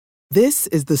This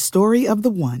is the story of the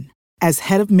one. As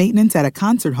head of maintenance at a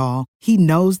concert hall, he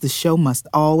knows the show must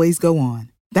always go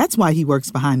on. That's why he works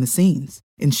behind the scenes,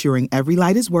 ensuring every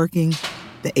light is working,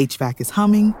 the HVAC is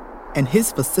humming, and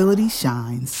his facility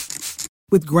shines.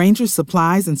 With Grainger's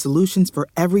supplies and solutions for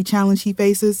every challenge he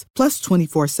faces, plus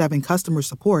 24/7 customer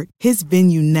support, his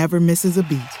venue never misses a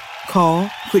beat. Call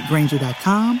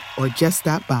quickgrainger.com or just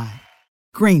stop by.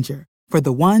 Grainger, for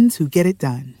the ones who get it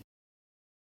done.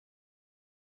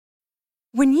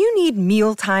 When you need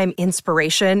mealtime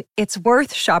inspiration, it's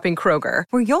worth shopping Kroger,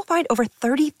 where you'll find over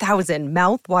 30,000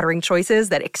 mouth-watering choices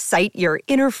that excite your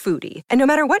inner foodie. And no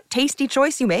matter what tasty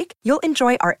choice you make, you'll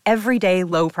enjoy our everyday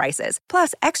low prices,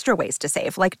 plus extra ways to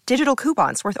save, like digital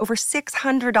coupons worth over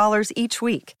 $600 each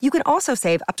week. You can also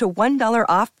save up to $1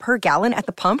 off per gallon at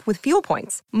the pump with fuel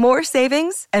points. More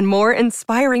savings and more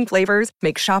inspiring flavors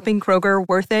make shopping Kroger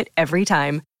worth it every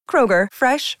time. Kroger,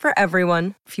 fresh for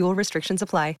everyone. Fuel restrictions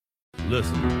apply.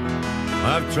 Listen,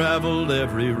 I've traveled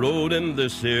every road in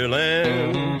this here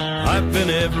land. I've been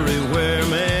everywhere,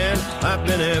 man. I've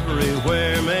been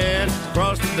everywhere, man.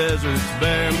 Across the deserts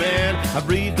bare, man. I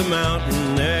breathe the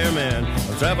mountain air, man.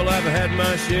 I've traveled, I've had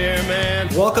my share, man.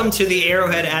 Welcome to the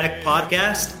Arrowhead Addict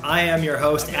Podcast. I am your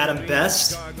host, Adam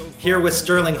Best, here with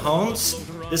Sterling Holmes.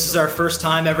 This is our first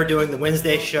time ever doing the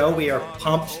Wednesday show. We are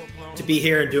pumped to be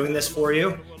here and doing this for you.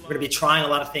 We're going to be trying a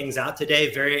lot of things out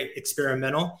today, very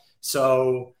experimental.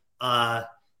 So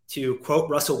to quote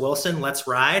Russell Wilson, let's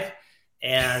ride.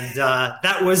 And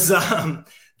that was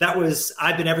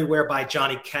I've Been Everywhere by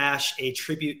Johnny Cash, a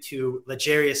tribute to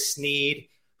L'Jarius Sneed,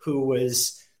 who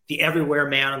was the everywhere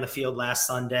man on the field last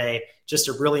Sunday. Just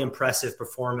a really impressive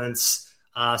performance.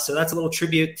 So that's a little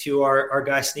tribute to our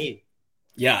guy Sneed.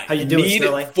 Yeah. How you doing,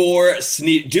 Sterling? For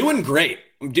Sneed. Doing great.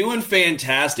 I'm doing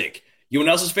fantastic. You know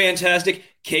what else is fantastic?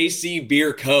 KC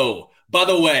Beer Co. By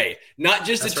the way, not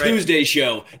just the Tuesday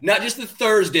show, not just the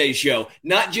Thursday show,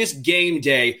 not just game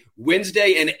day,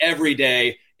 Wednesday and every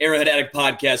day, Arrowhead Addict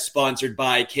Podcast sponsored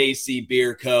by KC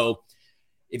Beer Co.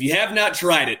 If you have not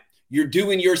tried it, you're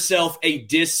doing yourself a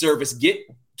disservice. Get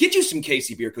you some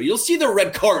KC Beer Co. You'll see the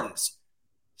red cartons.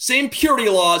 Same purity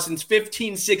laws since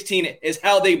 1516 is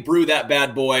how they brew that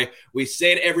bad boy. We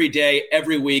say it every day,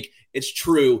 every week. It's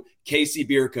true. KC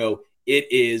Beer Co.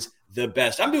 It is the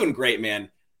best. I'm doing great, man.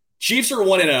 Chiefs are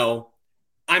 1-0.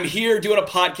 I'm here doing a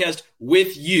podcast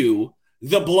with you,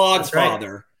 the blog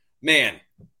father. Right. Man,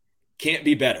 can't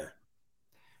be better.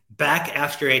 Back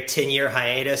after a 10-year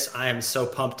hiatus, I am so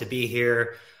pumped to be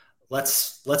here.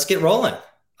 Let's get rolling.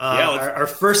 Our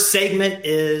first segment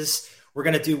is we're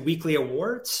going to do weekly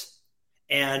awards.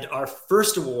 And our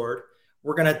first award,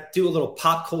 we're going to do a little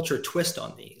pop culture twist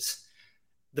on these.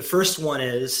 The first one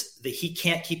is the He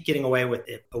Can't Keep Getting Away With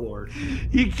It award.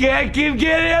 He can't keep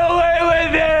getting away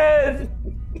with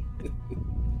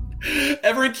it.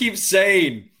 Everyone keeps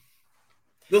saying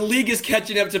the league is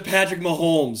catching up to Patrick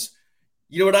Mahomes.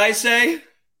 You know what I say?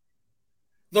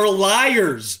 They're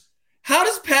liars. How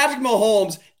does Patrick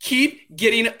Mahomes keep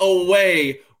getting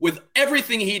away with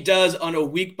everything he does on a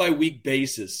week-by-week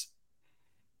basis?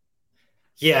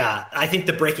 Yeah, I think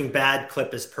the Breaking Bad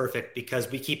clip is perfect because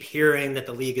we keep hearing that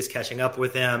the league is catching up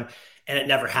with him and it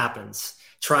never happens.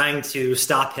 Trying to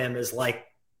stop him is like,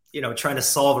 trying to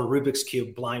solve a Rubik's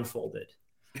Cube blindfolded.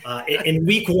 In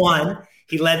week one,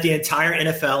 he led the entire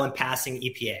NFL in passing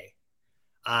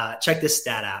EPA. Check this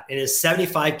stat out. In his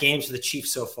 75 games for the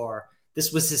Chiefs so far,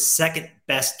 this was his second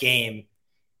best game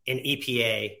in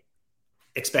EPA,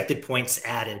 expected points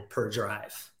added per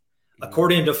drive.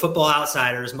 According to Football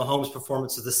Outsiders, Mahomes'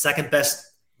 performance was the second best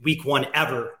week one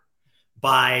ever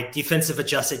by defensive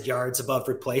adjusted yards above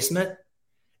replacement.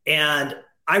 And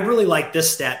I really like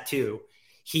this stat too.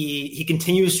 He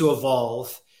continues to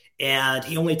evolve, and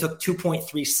he only took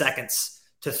 2.3 seconds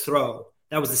to throw.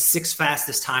 That was the sixth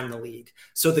fastest time in the league.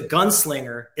 So the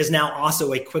gunslinger is now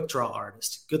also a quick draw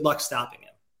artist. Good luck stopping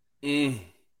him.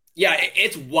 Yeah,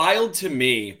 it's wild to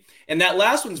me. And that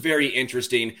last one's very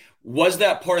interesting. Was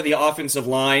that part of the offensive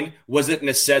line? Was it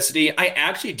necessity? I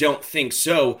actually don't think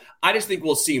so. I just think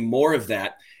we'll see more of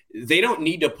that. They don't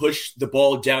need to push the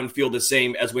ball downfield the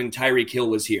same as when Tyreek Hill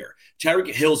was here.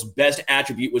 Tyreek Hill's best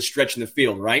attribute was stretching the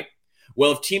field, right?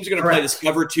 Well, if teams are going to play this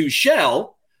cover two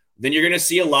shell, then you're going to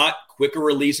see a lot quicker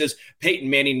releases.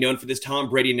 Peyton Manning known for this, Tom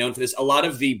Brady known for this. A lot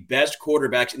of the best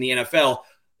quarterbacks in the NFL,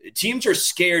 teams are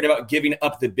scared about giving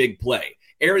up the big play.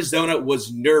 Arizona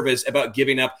was nervous about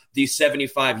giving up the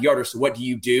 75-yarder. So what do?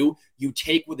 You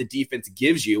take what the defense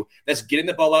gives you. That's getting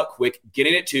the ball out quick,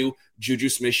 getting it to Juju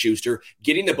Smith-Schuster,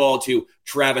 getting the ball to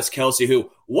Travis Kelce,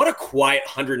 who, what a quiet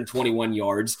 121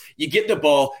 yards. You get the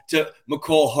ball to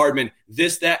Mecole Hardman,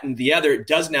 this, that, and the other. It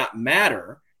does not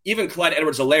matter. Even Clyde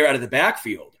Edwards-Helaire out of the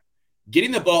backfield.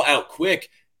 Getting the ball out quick,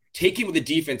 taking what the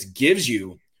defense gives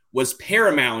you, was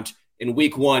paramount in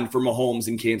week 1 for Mahomes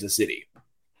in Kansas City.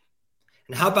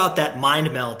 And how about that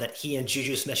mind meld that he and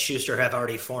Juju Smith-Schuster have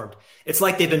already formed? It's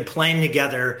like they've been playing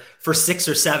together for 6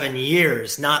 or 7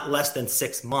 years, not less than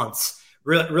 6 months.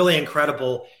 Really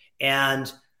incredible. And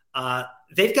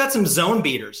they've got some zone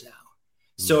beaters now.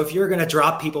 So if you're going to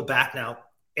drop people back now,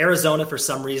 Arizona for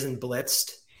some reason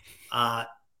blitzed. I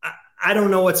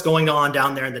don't know what's going on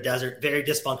down there in the desert. Very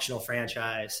dysfunctional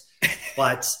franchise.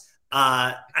 But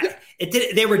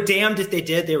they were damned if they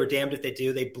did. They were damned if they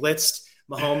do. They blitzed.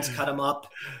 Mahomes cut him up.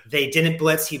 They didn't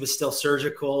blitz. He was still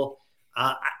surgical.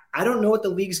 I don't know what the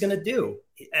league's going to do.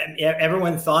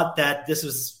 Everyone thought that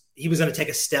he was going to take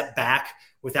a step back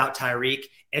without Tyreek,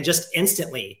 and just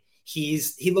instantly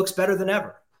he looks better than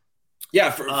ever.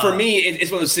 Yeah, for me,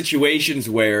 it's one of those situations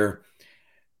where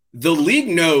the league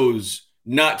knows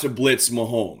not to blitz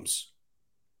Mahomes.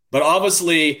 But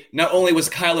obviously, not only was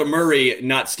Kyler Murray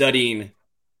not studying,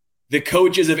 the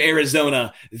coaches of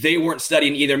Arizona, they weren't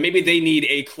studying either. Maybe they need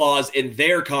a clause in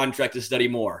their contract to study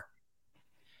more.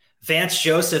 Vance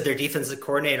Joseph, their defensive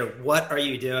coordinator, what are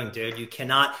you doing, dude? You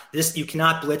cannot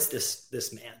blitz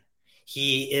this man.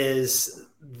 He is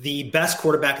the best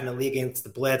quarterback in the league against the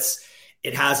blitz.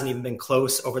 It hasn't even been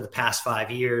close over the past 5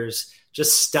 years.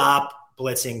 Just stop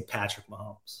blitzing Patrick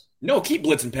Mahomes. No, keep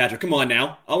blitzing Patrick. Come on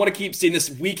now. I want to keep seeing this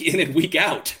week in and week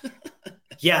out.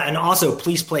 Yeah, and also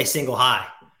please play single high.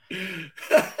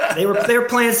 They were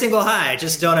playing single high. I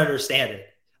just don't understand it.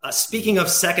 Speaking of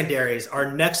secondaries,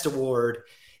 our next award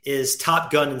is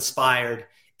Top Gun inspired.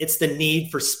 It's the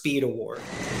Need for Speed Award.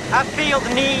 I feel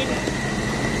the need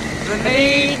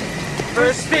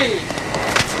for speed.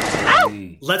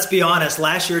 Ow! Let's be honest.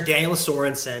 Last year, Daniel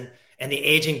Sorensen and the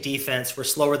aging defense were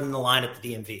slower than the line at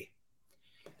the DMV.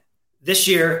 This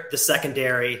year, the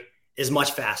secondary is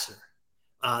much faster.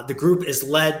 The group is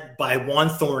led by Juan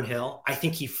Thornhill. I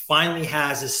think he finally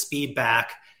has his speed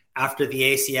back after the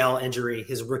ACL injury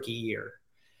his rookie year.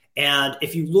 And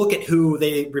if you look at who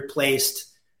they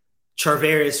replaced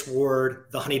Charvarius Ward,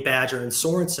 the Honey Badger, and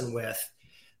Sorensen with,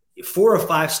 4 of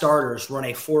 5 starters run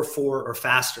a 4.4 or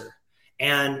faster.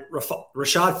 And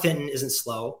Rashad Fenton isn't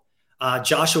slow.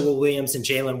 Joshua Williams and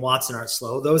Jalen Watson aren't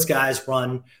slow. Those guys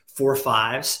run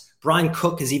 4.5s. Brian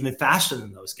Cook is even faster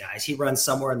than those guys. He runs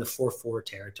somewhere in the 4.4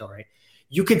 territory.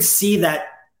 You could see that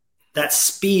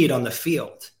speed on the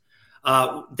field.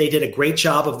 They did a great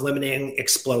job of limiting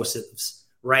explosives,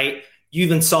 right? You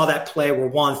even saw that play where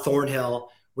Juan Thornhill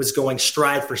was going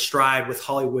stride for stride with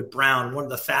Hollywood Brown, one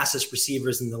of the fastest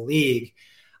receivers in the league.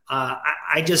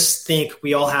 I just think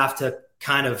we all have to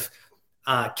kind of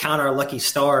count our lucky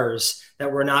stars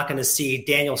that we're not going to see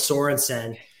Daniel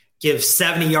Sorensen give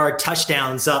 70-yard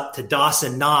touchdowns up to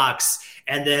Dawson Knox,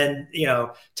 and then,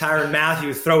 Tyrann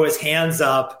Mathieu throw his hands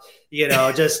up,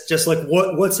 just like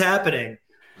what's happening.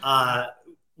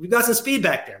 We've got some speed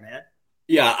back there, man.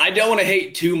 Yeah, I don't want to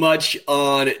hate too much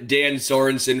on Dan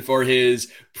Sorensen for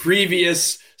his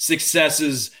previous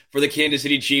successes for the Kansas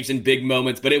City Chiefs in big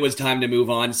moments, but it was time to move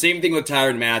on. Same thing with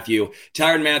Tyrann Mathieu.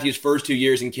 Tyrann Mathieu's first 2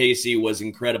 years in KC was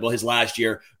incredible. His last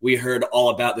year, we heard all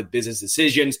about the business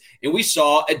decisions, and we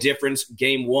saw a difference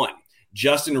game 1.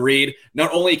 Justin Reed,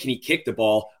 not only can he kick the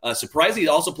ball, surprisingly, he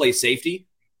also plays safety,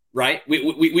 right?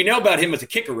 We know about him as a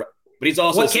kicker, but he's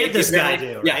also what can this guy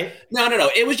do, yeah. Right? No.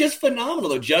 It was just phenomenal,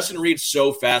 though. Justin Reed's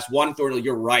so fast. Juan Thornhill,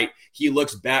 you're right. He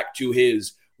looks back to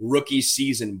his rookie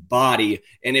season body,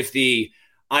 and if the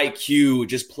IQ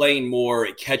just playing more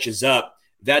catches up,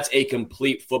 that's a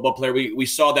complete football player. We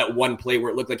saw that one play where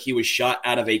it looked like he was shot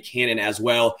out of a cannon as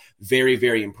well. Very,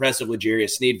 very impressive.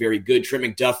 L'Jarius Sneed, very good. Trent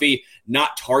McDuffie,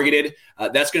 not targeted.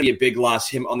 That's going to be a big loss.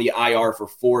 Him on the IR for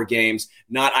 4 games.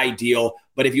 Not ideal.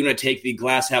 But if you want to take the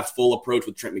glass half full approach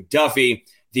with Trent McDuffie,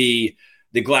 the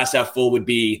glass half full would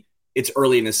be it's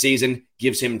early in the season,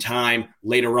 gives him time.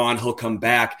 Later on, he'll come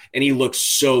back, and he looks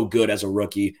so good as a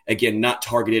rookie. Again, not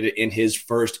targeted in his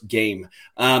first game.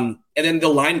 And then the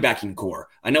linebacking core.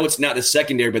 I know it's not the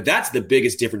secondary, but that's the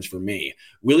biggest difference for me.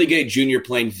 Willie Gay Jr.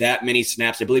 playing that many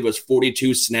snaps. I believe it was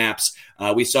 42 snaps.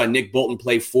 We saw Nick Bolton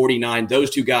play 49. Those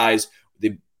two guys,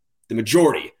 the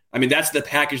majority. I mean, that's the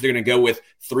package they're going to go with.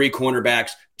 3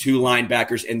 cornerbacks, 2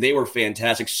 linebackers, and they were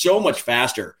fantastic. So much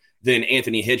faster than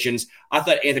Anthony Hitchens. I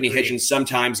thought Anthony Hitchens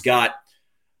sometimes got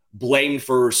blamed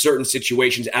for certain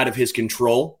situations out of his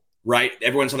control, right?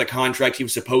 Everyone's on the contract. He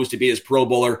was supposed to be his Pro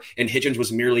Bowler, and Hitchens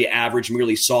was merely average,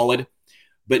 merely solid.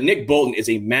 but Nick Bolton is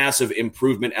a massive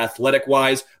improvement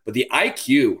athletic-wise. But the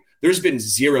IQ, there's been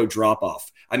zero drop-off.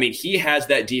 I mean, he has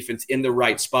that defense in the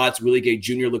right spots. Willie Gay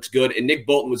Jr. looks good, and Nick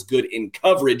Bolton was good in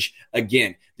coverage.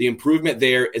 Again, the improvement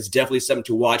there is definitely something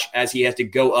to watch as he has to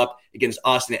go up against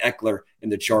Austin Eckler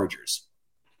and the Chargers.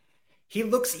 He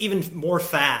looks even more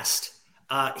fast.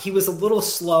 He was a little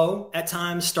slow at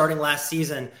times starting last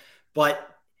season,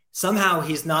 but somehow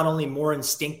he's not only more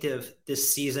instinctive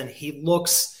this season, he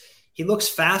looks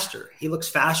faster. He looks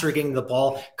faster getting the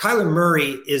ball. Kyler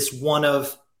Murray is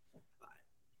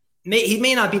he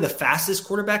may not be the fastest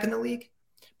quarterback in the league,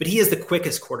 but he is the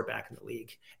quickest quarterback in the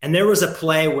league. And there was a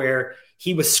play where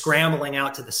he was scrambling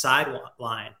out to the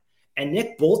sideline, and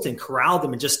Nick Bolton corralled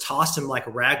him and just tossed him like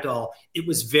a rag doll. It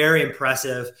was very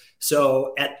impressive.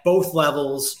 So at both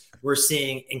levels, we're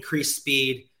seeing increased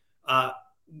speed.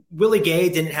 Willie Gay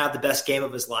didn't have the best game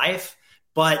of his life,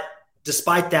 but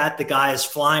despite that, the guy is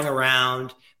flying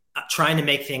around, trying to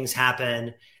make things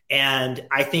happen. And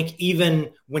I think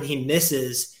even when he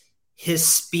misses, his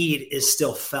speed is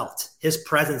still felt. His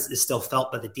presence is still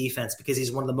felt by the defense because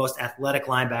he's one of the most athletic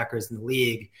linebackers in the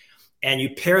league. And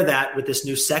you pair that with this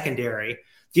new secondary.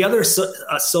 The other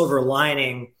silver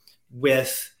lining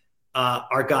with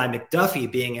our guy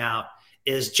McDuffie being out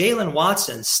is Jalen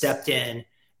Watson stepped in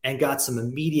and got some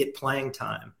immediate playing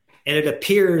time. And it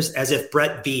appears as if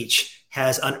Brett Veach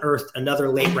has unearthed another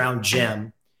late-round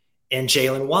gem in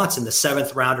Jalen Watson, the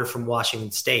seventh rounder from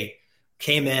Washington State.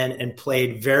 Came in and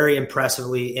played very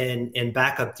impressively in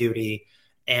backup duty.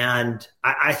 And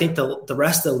I think the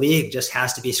rest of the league just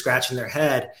has to be scratching their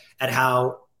head at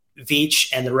how Veach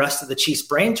and the rest of the Chiefs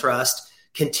Brain Trust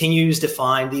continues to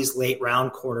find these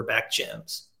late-round quarterback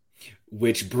gems.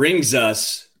 Which brings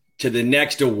us to the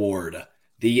next award,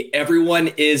 the Everyone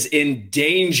is in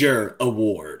Danger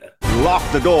Award. Lock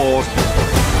the doors.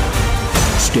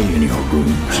 Stay in your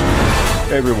rooms.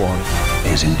 Everyone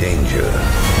is in danger.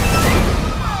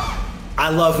 I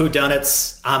love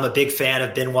whodunits. I'm a big fan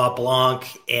of Benoit Blanc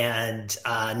and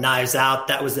Knives Out.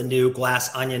 That was the new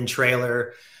Glass Onion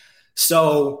trailer.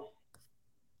 So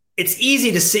it's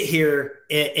easy to sit here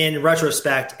in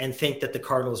retrospect and think that the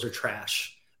Cardinals are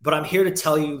trash. But I'm here to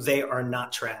tell you they are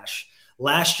not trash.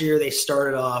 Last year, they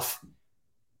started off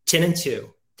 10-2.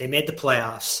 They made the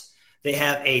playoffs. They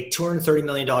have a $230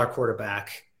 million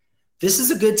quarterback. This is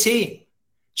a good team.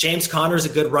 James Conner is a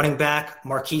good running back.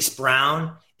 Marquise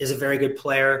Brown is a very good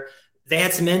player. They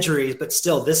had some injuries, but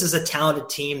still, this is a talented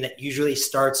team that usually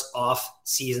starts off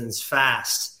seasons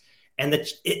fast. And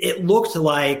it looked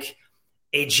like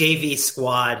a JV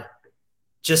squad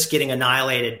just getting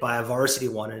annihilated by a varsity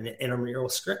one in an intramural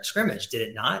scrimmage, did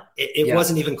it not? It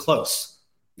wasn't even close.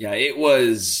 Yeah, it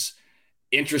was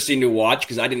interesting to watch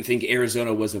because I didn't think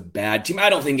Arizona was a bad team. I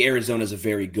don't think Arizona is a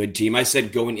very good team. I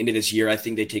said going into this year, I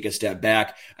think they take a step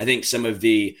back. I think some of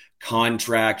the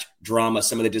contract drama,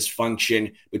 some of the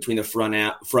dysfunction between the front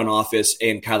office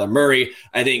and Kyler Murray.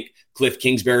 I think Cliff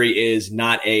Kingsbury is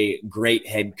not a great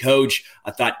head coach.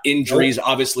 I thought injuries,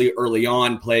 obviously early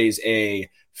on, plays a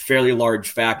fairly large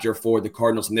factor for the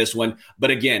Cardinals in this one.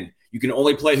 But again, you can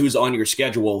only play who's on your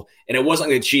schedule. And it wasn't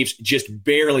like the Chiefs just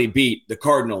barely beat the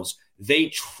Cardinals. They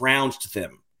trounced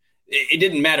them. It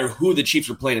didn't matter who the Chiefs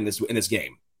were playing in this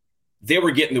game. They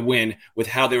were getting the win with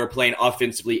how they were playing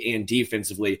offensively and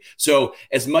defensively. So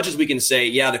as much as we can say,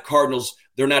 yeah, the Cardinals,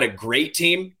 they're not a great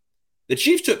team, the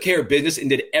Chiefs took care of business and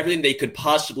did everything they could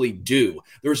possibly do.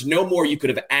 There was no more you could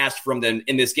have asked from them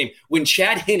in this game. When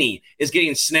Chad Henne is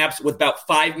getting snaps with about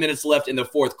 5 minutes left in the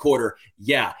fourth quarter,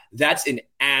 yeah, that's an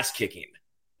ass kicking.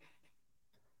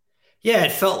 Yeah,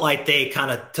 it felt like they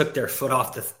kind of took their foot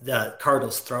off the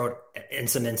Cardinals' throat in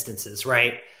some instances,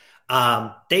 right?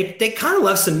 They kind of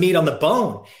left some meat on the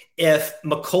bone. If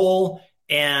McColl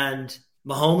and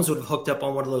Mahomes would have hooked up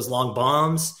on one of those long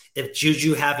bombs, if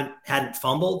Juju hadn't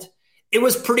fumbled, it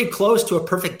was pretty close to a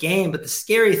perfect game. But the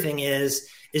scary thing is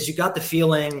you got the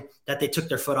feeling that they took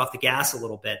their foot off the gas a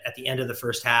little bit at the end of the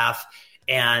first half.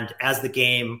 And as the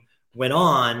game went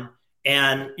on,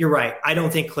 and you're right, I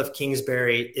don't think Cliff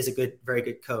Kingsbury is a very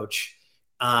good coach.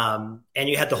 And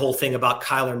you had the whole thing about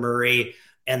Kyler Murray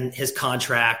and his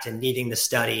contract and needing to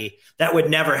study. That would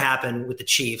never happen with the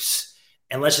Chiefs.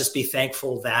 And let's just be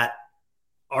thankful that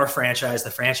our franchise,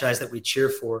 the franchise that we cheer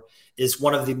for, is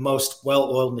one of the most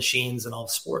well-oiled machines in all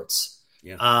of sports.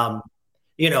 Yeah.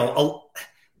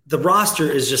 The roster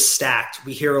is just stacked.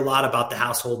 We hear a lot about the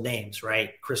household names,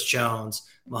 right? Chris Jones,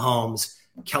 Mahomes,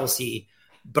 Kelsey.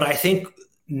 But I think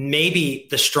maybe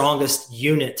the strongest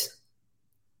unit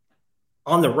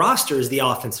on the roster is the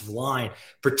offensive line,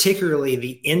 particularly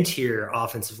the interior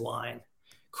offensive line.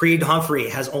 Creed Humphrey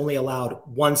has only allowed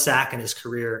 1 sack in his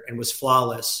career and was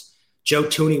flawless. Joe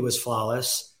Thuney was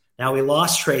flawless. Now we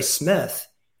lost Trey Smith,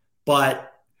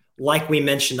 but like we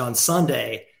mentioned on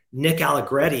Sunday, Nick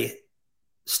Allegretti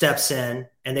steps in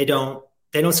and they don't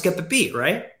skip a beat,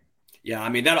 right? Yeah, I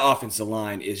mean, that offensive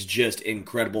line is just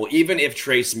incredible. Even if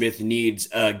Trey Smith needs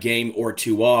a game or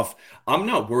two off, I'm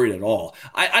not worried at all.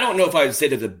 I don't know if I would say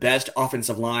they're the best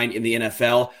offensive line in the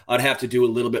NFL. I'd have to do a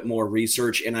little bit more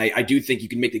research, and I do think you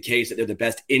can make the case that they're the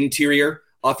best interior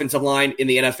offensive line in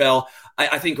the NFL.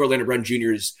 I think Orlando Brown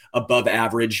Jr. is above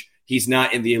average. He's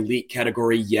not in the elite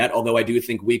category yet, although I do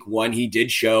think week 1 he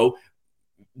did show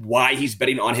why he's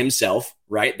betting on himself,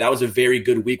 right? That was a very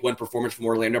good week 1 performance from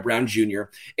Orlando Brown Jr.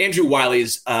 Andrew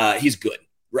Wiley's, he's good,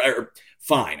 right? Or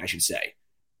fine, I should say.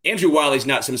 Andrew Wiley's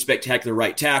not some spectacular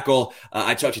right tackle.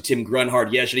 I talked to Tim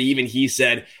Grunhard yesterday. Even he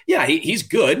said, yeah, he's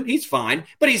good. He's fine,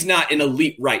 but he's not an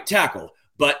elite right tackle.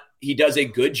 But he does a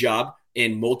good job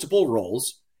in multiple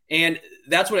roles. And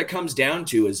that's what it comes down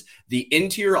to is the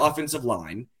interior offensive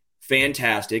line,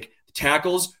 fantastic. The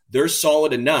tackles, they're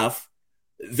solid enough.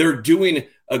 They're doing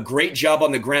a great job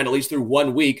on the ground, at least through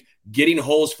 1 week, getting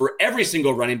holes for every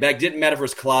single running back. Didn't matter if it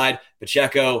was Clyde,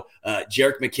 Pacheco,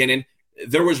 Jerick McKinnon.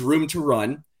 There was room to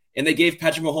run, and they gave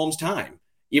Patrick Mahomes time.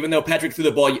 Even though Patrick threw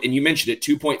the ball, and you mentioned it,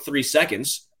 2.3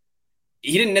 seconds,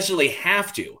 he didn't necessarily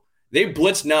have to. They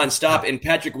blitzed nonstop, and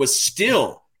Patrick was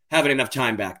still having enough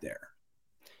time back there.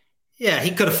 Yeah,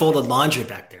 he could have folded laundry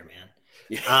back there, man.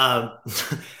 Yeah.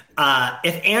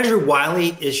 If Andrew Wiley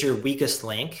is your weakest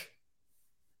link,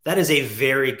 that is a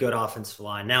very good offensive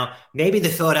line. Now, maybe the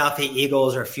Philadelphia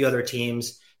Eagles or a few other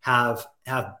teams have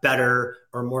better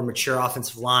or more mature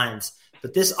offensive lines,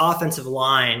 but this offensive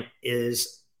line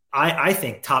is, I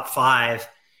think, top 5,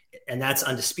 and that's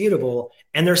undisputable.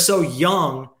 And they're so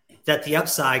young that the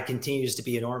upside continues to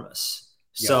be enormous.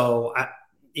 Yeah. So,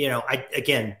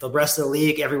 again, the rest of the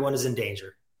league, everyone is in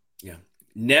danger. Yeah.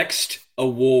 Next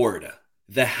award,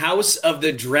 the House of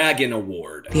the Dragon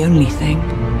Award. The only thing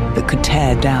that could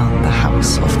tear down the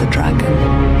House of the Dragon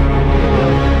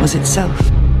was itself.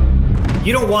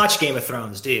 You don't watch Game of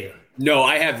Thrones, do you? No,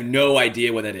 I have no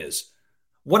idea what that is.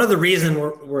 One of the reasons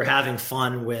we're having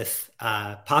fun with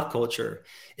pop culture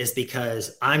is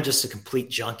because I'm just a complete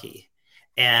junkie.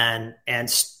 And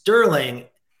Sterling's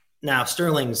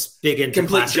big into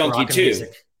complete classic rock too.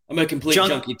 Music. I'm a complete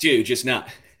junkie too, just not.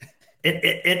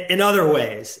 In other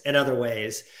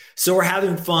ways. So we're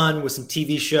having fun with some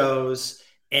TV shows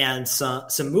and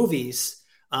some movies,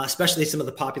 especially some of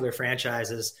the popular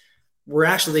franchises. We're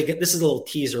actually, this is a little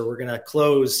teaser. We're going to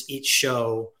close each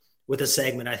show with a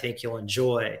segment I think you'll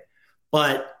enjoy.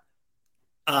 But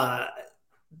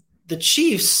the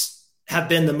Chiefs have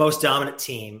been the most dominant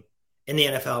team in the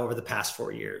NFL over the past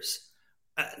 4 years.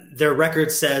 Their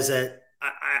record says that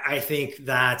I think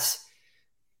that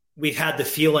we've had the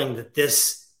feeling that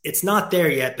it's not there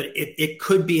yet, but it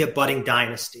could be a budding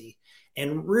dynasty.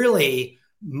 And really,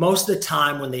 most of the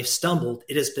time when they've stumbled,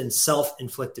 it has been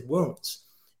self-inflicted wounds.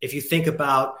 If you think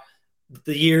about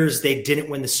the years they didn't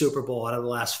win the Super Bowl out of the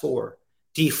last 4,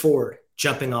 Dee Ford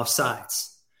jumping off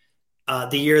sides.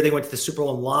 The year they went to the Super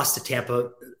Bowl and lost to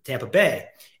Tampa Bay,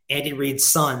 Andy Reid's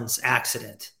son's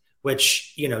accident,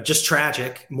 which, just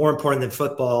tragic, more important than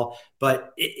football,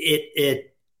 but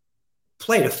it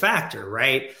played a factor,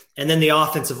 right? And then the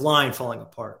offensive line falling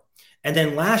apart. And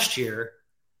then last year,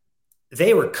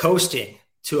 they were coasting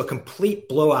to a complete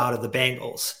blowout of the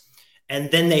Bengals. And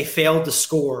then they failed to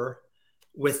score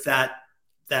with that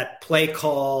play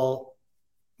call,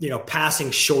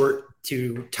 passing short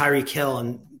to Tyreek Hill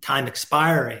and time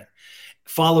expiring,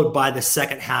 followed by the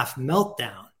second half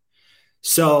meltdown.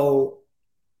 So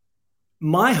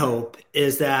my hope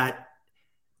is that,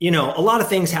 a lot of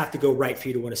things have to go right for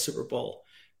you to win a Super Bowl,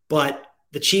 but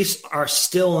the Chiefs are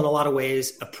still in a lot of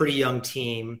ways a pretty young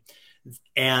team.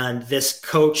 And this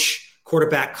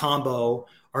coach-quarterback combo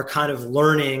are kind of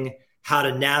learning how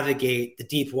to navigate the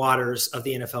deep waters of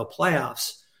the NFL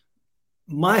playoffs.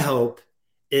 My hope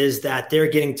is that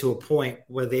they're getting to a point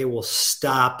where they will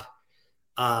stop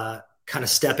kind of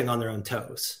stepping on their own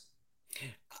toes.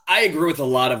 I agree with a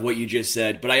lot of what you just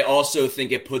said, but I also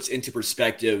think it puts into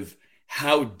perspective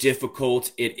how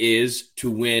difficult it is to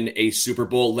win a Super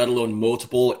Bowl, let alone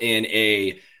multiple in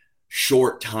a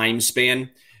short time span,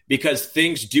 because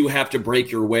things do have to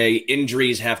break your way.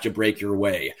 Injuries have to break your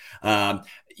way.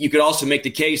 You could also make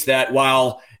the case that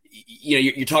while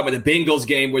you're talking about the Bengals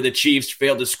game where the Chiefs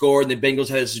failed to score and the Bengals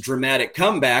had this dramatic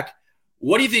comeback,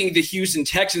 what do you think the Houston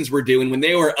Texans were doing when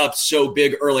they were up so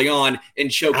big early on and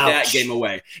choked that game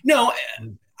away? No,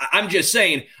 I'm just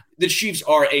saying the Chiefs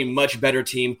are a much better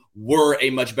team, were a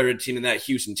much better team than that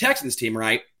Houston Texans team,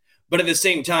 right? But at the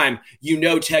same time,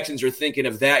 Texans are thinking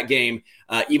of that game,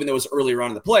 even though it was earlier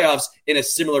on in the playoffs, in a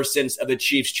similar sense of the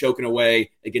Chiefs choking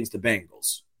away against the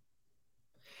Bengals.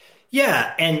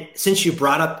 Yeah, and since you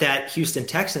brought up that Houston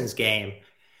Texans game,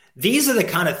 these are the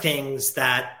kind of things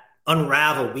that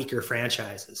unravel weaker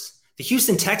franchises. The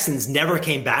Houston Texans never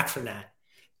came back from that.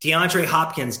 DeAndre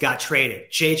Hopkins got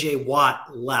traded. J.J.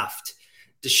 Watt left.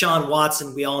 Deshaun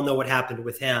Watson, we all know what happened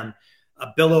with him.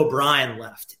 Bill O'Brien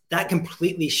left. That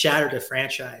completely shattered the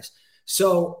franchise.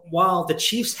 So while the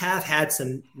Chiefs have had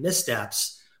some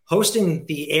missteps, hosting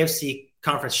the AFC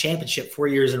Conference Championship 4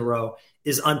 years in a row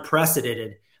is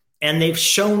unprecedented. And they've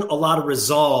shown a lot of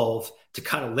resolve to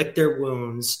kind of lick their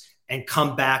wounds and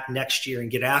come back next year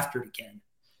and get after it again.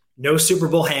 No Super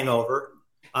Bowl hangover.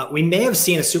 We may have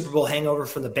seen a Super Bowl hangover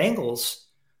from the Bengals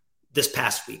this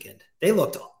past weekend. They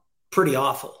looked pretty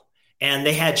awful, and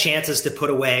they had chances to put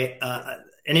away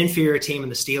an inferior team in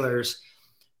the Steelers.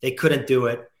 They couldn't do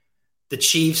it. The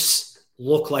Chiefs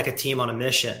look like a team on a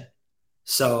mission.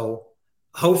 So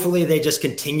hopefully they just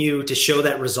continue to show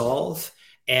that resolve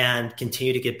and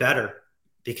continue to get better,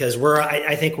 because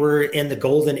I think we're in the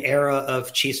golden era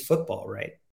of Chiefs football,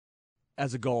 right?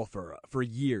 As a golfer, for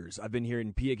years, I've been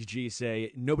hearing PXG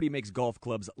say, nobody makes golf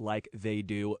clubs like they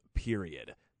do,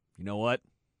 period. You know what?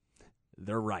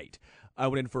 They're right. I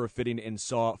went in for a fitting and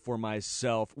saw for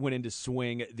myself, went in to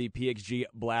swing the PXG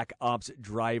Black Ops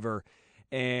driver,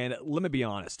 and let me be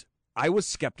honest, I was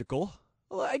skeptical.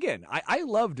 Well, again, I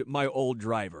loved my old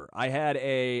driver. I had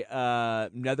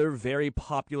another very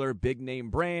popular big-name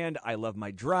brand. I love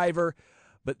my driver,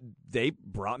 but they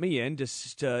brought me in to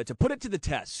put it to the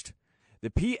test. The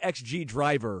PXG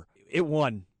driver, it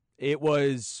won. It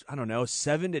was,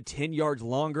 7 to 10 yards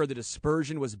longer. The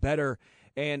dispersion was better,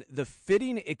 and the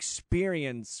fitting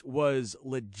experience was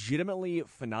legitimately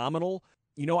phenomenal.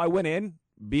 I went in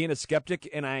being a skeptic,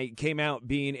 and I came out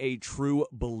being a true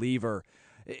believer.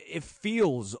 It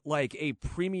feels like a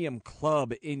premium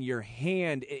club in your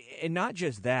hand, and not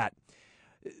just that.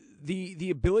 The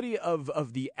ability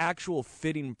of the actual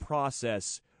fitting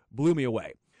process blew me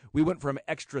away. We went from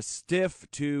extra stiff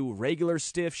to regular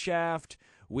stiff shaft.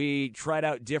 We tried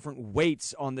out different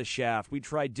weights on the shaft. We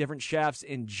tried different shafts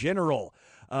in general.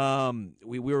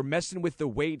 We were messing with the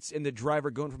weights in the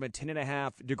driver, going from a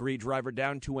 10.5 degree driver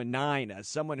down to a 9. As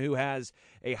someone who has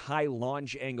a high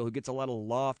launch angle, who gets a lot of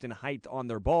loft and height on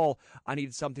their ball, I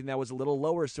needed something that was a little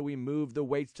lower, so we moved the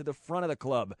weights to the front of the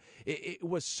club. It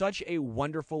was such a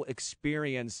wonderful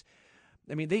experience.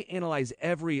 I mean, they analyze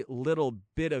every little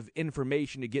bit of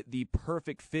information to get the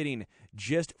perfect fitting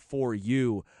just for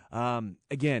you.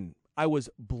 Again, I was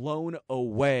blown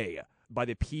away by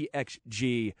the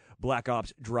PXG Black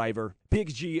Ops driver.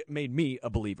 PXG made me a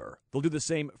believer. They'll do the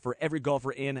same for every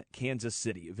golfer in Kansas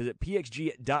City. Visit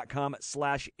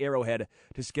pxg.com/arrowhead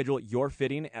to schedule your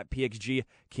fitting at PXG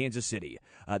Kansas City.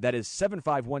 That is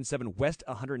 7517 West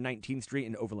 119th Street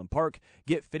in Overland Park.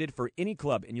 Get fitted for any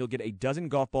club and you'll get a dozen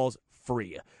golf balls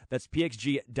free. That's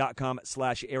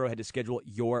pxg.com/arrowhead to schedule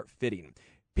your fitting.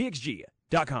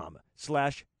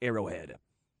 pxg.com/arrowhead.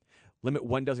 Limit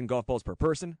 1 dozen golf balls per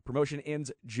person. Promotion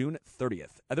ends June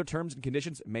 30th. Other terms and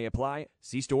conditions may apply.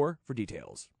 See store for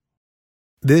details.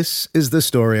 This is the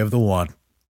story of the one.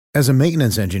 As a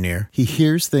maintenance engineer, he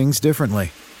hears things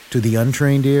differently. To the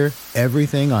untrained ear,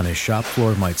 everything on his shop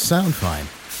floor might sound fine,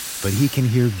 but he can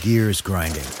hear gears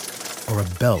grinding or a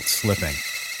belt slipping.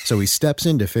 So he steps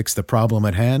in to fix the problem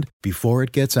at hand before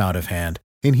it gets out of hand.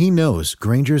 And he knows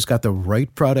Grainger's got the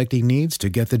right product he needs to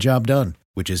get the job done,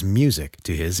 which is music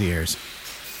to his ears.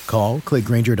 Call, click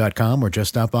Grainger.com, or just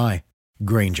stop by.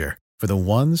 Grainger, for the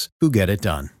ones who get it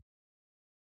done.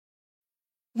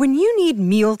 When you need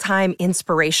mealtime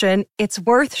inspiration, it's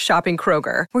worth shopping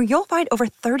Kroger, where you'll find over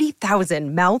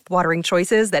 30,000 mouth-watering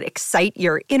choices that excite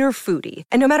your inner foodie.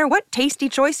 And no matter what tasty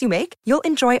choice you make, you'll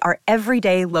enjoy our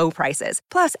everyday low prices,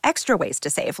 plus extra ways to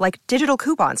save, like digital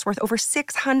coupons worth over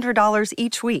 $600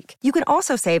 each week. You can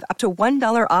also save up to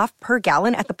 $1 off per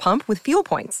gallon at the pump with fuel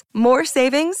points. More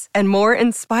savings and more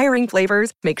inspiring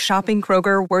flavors make shopping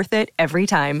Kroger worth it every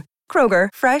time. Kroger,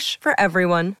 fresh for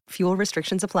everyone. Fuel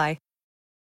restrictions apply.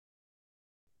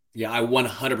 Yeah, I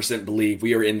 100% believe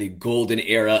we are in the golden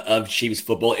era of Chiefs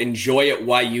football. Enjoy it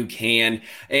while you can.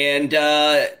 And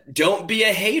don't be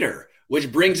a hater,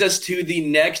 which brings us to the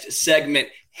next segment,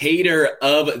 Hater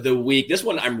of the Week. This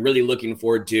one I'm really looking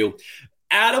forward to.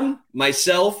 Adam,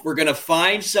 myself, we're going to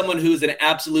find someone who's an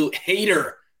absolute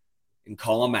hater and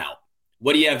call them out.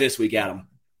 What do you have this week, Adam?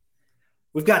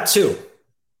 We've got two.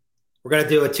 We're going to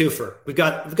do a twofer. We've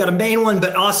got a main one,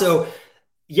 but also,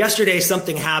 yesterday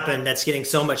something happened that's getting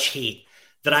so much heat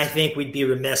that I think we'd be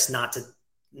remiss not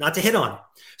to hit on.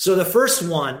 So the first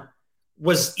one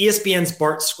was ESPN's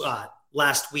Bart Scott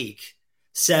last week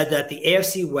said that the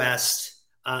AFC West,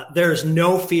 there's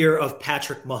no fear of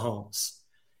Patrick Mahomes.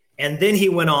 And then he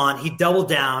went on, he doubled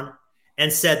down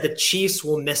and said the Chiefs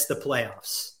will miss the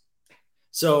playoffs.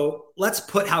 So let's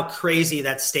put how crazy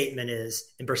that statement is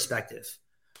in perspective.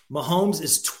 Mahomes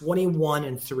is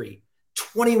 21-3.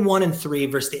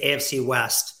 21-3 versus the AFC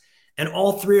West. And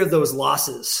all three of those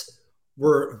losses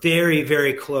were very,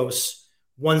 very close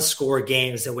one-score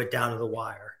games that went down to the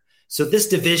wire. So this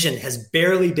division has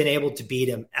barely been able to beat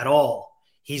him at all.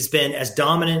 He's been as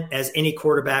dominant as any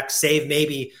quarterback, save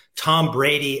maybe Tom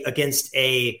Brady against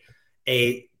a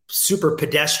super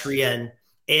pedestrian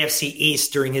AFC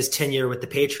East during his tenure with the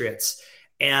Patriots.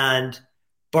 And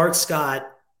Bart Scott,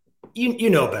 you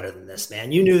know better than this,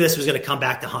 man. You knew this was going to come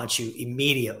back to haunt you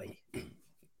immediately.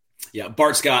 Yeah,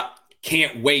 Bart Scott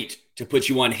can't wait to put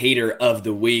you on hater of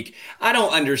the week. I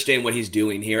don't understand what he's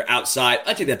doing here outside.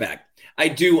 I take that back. I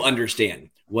do understand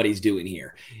what he's doing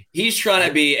here. He's trying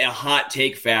to be a hot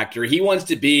take factor. He wants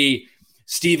to be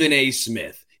Stephen A.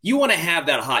 Smith. You want to have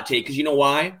that hot take because you know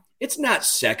why? It's not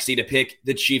sexy to pick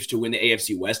the Chiefs to win the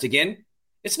AFC West again.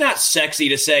 It's not sexy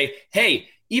to say, hey,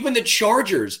 even the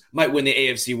Chargers might win the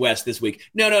AFC West this week.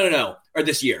 No. Or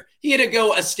this year. He had to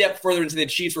go a step further and say the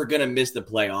Chiefs were going to miss the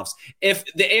playoffs. If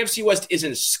the AFC West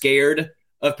isn't scared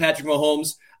of Patrick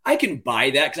Mahomes, I can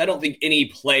buy that because I don't think any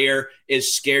player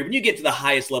is scared. When you get to the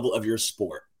highest level of your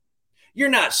sport, you're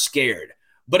not scared.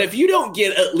 But if you don't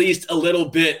get at least a little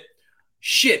bit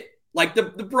shit, like the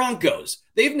Broncos,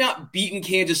 they've not beaten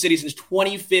Kansas City since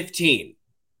 2015.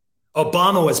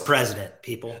 Obama was president,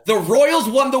 people. The Royals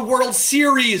won the World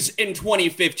Series in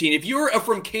 2015. If you're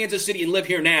from Kansas City and live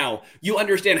here now, you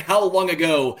understand how long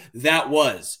ago that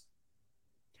was.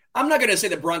 I'm not going to say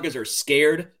the Broncos are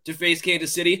scared to face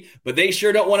Kansas City, but they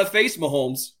sure don't want to face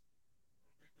Mahomes.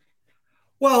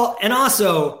 Well, and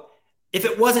also, if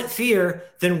it wasn't fear,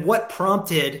 then what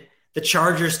prompted the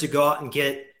Chargers to go out and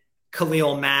get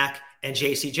Khalil Mack and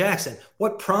J.C. Jackson?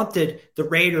 What prompted the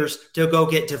Raiders to go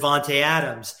get Devontae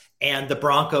Adams and the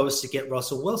Broncos to get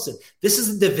Russell Wilson? This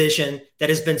is a division that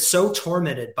has been so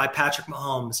tormented by Patrick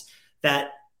Mahomes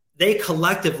that they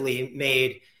collectively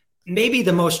made maybe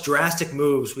the most drastic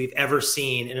moves we've ever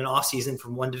seen in an offseason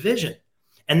from one division.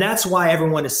 And that's why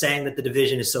everyone is saying that the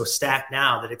division is so stacked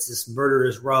now, that it's this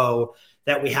murderer's row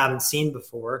that we haven't seen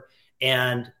before.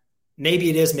 And maybe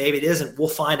it is, maybe it isn't. We'll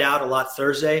find out a lot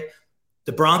Thursday.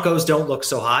 The Broncos don't look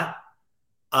so hot.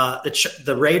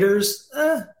 The Raiders,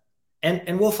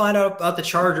 and we'll find out about the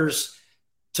Chargers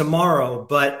tomorrow.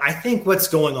 But I think what's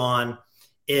going on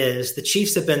is the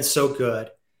Chiefs have been so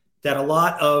good that a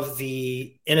lot of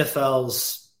the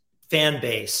NFL's fan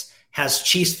base has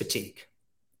Chiefs fatigue.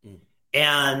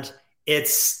 And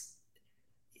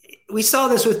we saw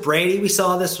this with Brady. We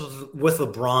saw this with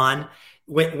LeBron.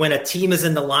 When a team is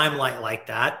in the limelight like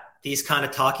that, these kind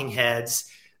of talking heads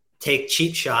take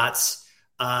cheap shots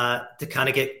to kind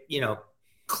of get,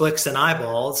 clicks and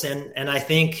eyeballs. And I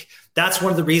think that's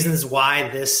one of the reasons why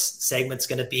this segment's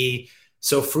going to be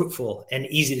so fruitful and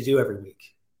easy to do every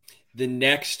week.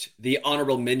 The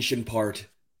honorable mention part,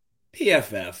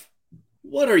 PFF,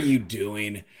 what are you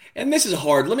doing? And this is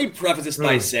hard. Let me preface this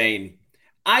by saying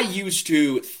I used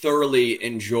to thoroughly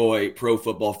enjoy Pro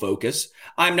Football Focus.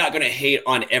 I'm not going to hate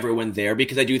on everyone there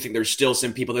because I do think there's still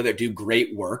some people there that do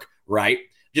great work, right?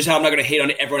 Just how I'm not going to hate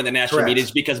on everyone in the national media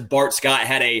is because Bart Scott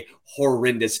had a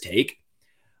horrendous take.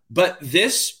 But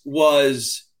this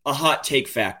was a hot take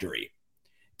factory.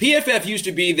 PFF used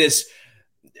to be this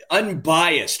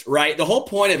unbiased, right? The whole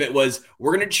point of it was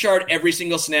we're going to chart every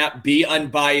single snap, be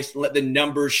unbiased, let the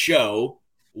numbers show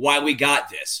why we got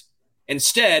this.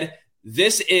 Instead,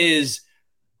 this is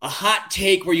a hot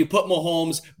take where you put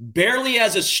Mahomes barely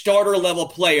as a starter level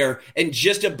player and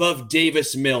just above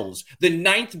Davis Mills, the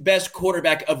 9th best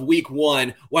quarterback of week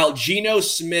 1, while Geno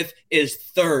Smith is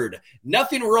 3rd.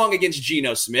 Nothing wrong against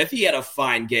Geno Smith. He had a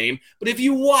fine game. But if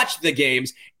you watch the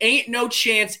games, ain't no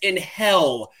chance in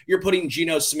hell you're putting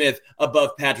Geno Smith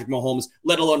above Patrick Mahomes,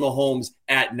 let alone Mahomes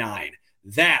at 9.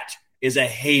 That is a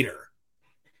hater.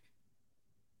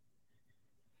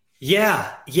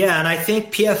 Yeah. And I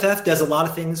think PFF does a lot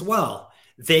of things well.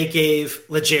 They gave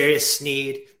L'Jarius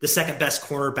Sneed the 2nd best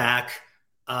cornerback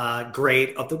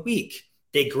grade of the week.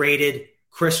 They graded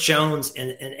Chris Jones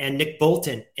and Nick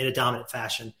Bolton in a dominant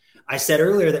fashion. I said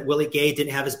earlier that Willie Gay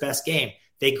didn't have his best game.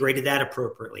 They graded that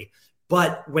appropriately.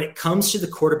 But when it comes to the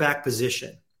quarterback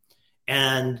position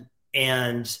and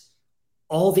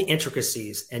all the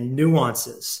intricacies and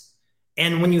nuances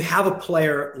And when you have a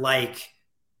player like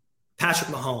Patrick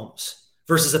Mahomes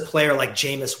versus a player like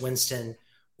Jameis Winston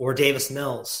or Davis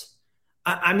Mills,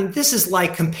 I mean, this is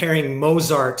like comparing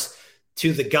Mozart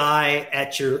to the guy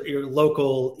at your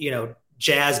local,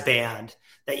 jazz band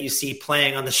that you see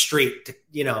playing on the street,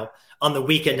 on the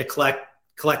weekend to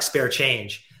collect spare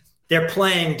change. They're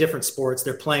playing different sports.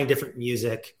 They're playing different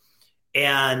music.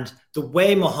 And the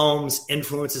way Mahomes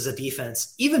influences a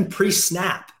defense, even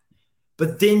pre-snap,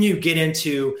 but then you get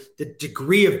into the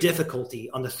degree of difficulty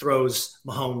on the throws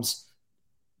Mahomes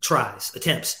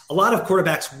attempts. A lot of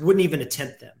quarterbacks wouldn't even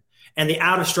attempt them. And the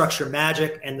out-of-structure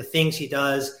magic and the things he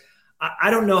does, I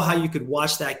don't know how you could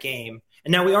watch that game.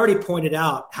 And now we already pointed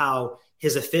out how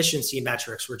his efficiency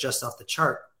metrics were just off the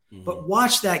chart. Mm-hmm. But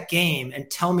watch that game and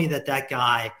tell me that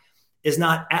guy is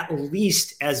not at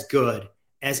least as good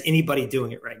as anybody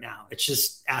doing it right now. It's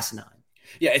just asinine.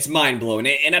 Yeah, it's mind-blowing.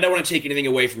 And I don't want to take anything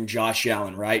away from Josh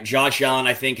Allen, right? Josh Allen,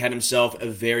 I think, had himself a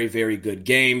very, very good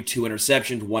game. 2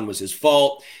 interceptions. 1 was his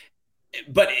fault.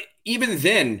 But even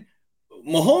then,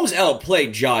 Mahomes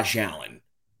outplayed Josh Allen.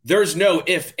 There's no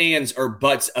ifs, ands, or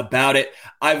buts about it.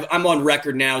 I'm on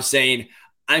record now saying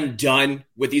I'm done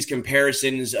with these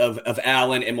comparisons of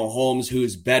Allen and Mahomes,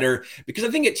 who's better, because I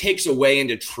think it takes away and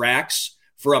detracts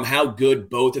from how good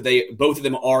both of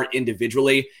them are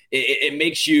individually. It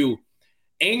makes you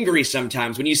angry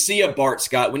sometimes when you see a Bart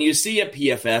Scott, when you see a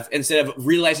PFF, instead of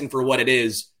realizing for what it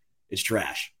is, it's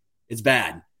trash. It's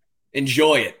bad.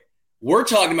 Enjoy it. We're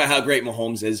talking about how great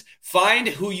Mahomes is. Find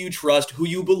who you trust, who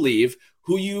you believe,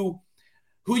 who you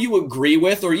agree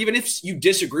with, or even if you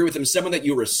disagree with them, someone that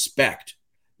you respect.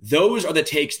 Those are the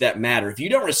takes that matter. If you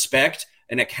don't respect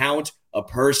an account, a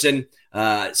person,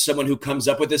 someone who comes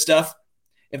up with this stuff,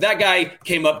 if that guy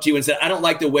came up to you and said, I don't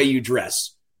like the way you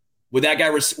dress, would that guy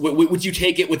would you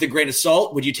take it with a grain of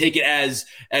salt? Would you take it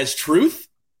as truth?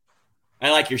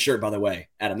 I like your shirt, by the way,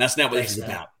 Adam. That's not what this is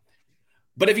about.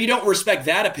 But if you don't respect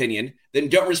that opinion, then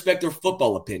don't respect their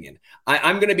football opinion.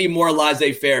 I'm going to be more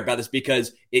laissez-faire about this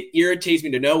because it irritates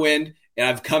me to no end, and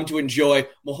I've come to enjoy.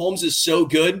 Mahomes is so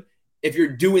good. If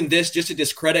you're doing this just to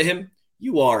discredit him,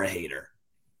 you are a hater.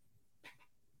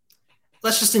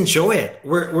 Let's just enjoy it.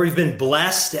 We've been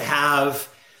blessed to have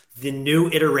the new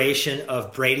iteration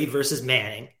of Brady versus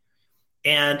Manning.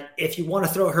 And if you want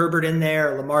to throw Herbert in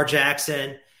there, Lamar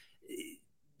Jackson,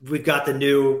 we've got the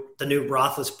new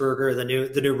Roethlisberger,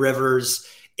 the new Rivers.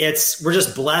 We're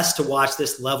just blessed to watch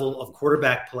this level of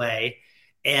quarterback play,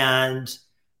 and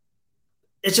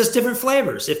it's just different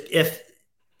flavors. If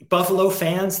Buffalo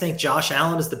fans think Josh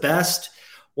Allen is the best,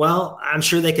 well, I'm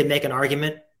sure they could make an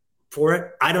argument for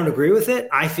it. I don't agree with it.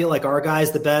 I feel like our guy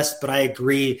is the best, but I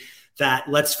agree that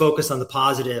let's focus on the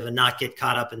positive and not get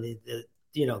caught up in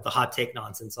the hot take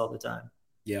nonsense all the time.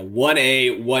 Yeah,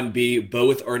 1A, 1B,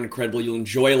 both are incredible. You'll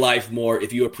enjoy life more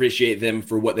if you appreciate them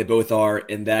for what they both are,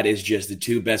 and that is just the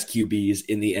 2 best QBs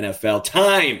in the NFL.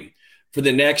 Time for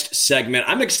the next segment.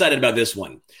 I'm excited about this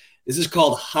one. This is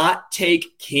called Hot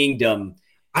Take Kingdom.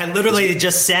 I literally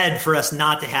just said for us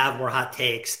not to have more hot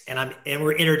takes, and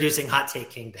we're introducing Hot Take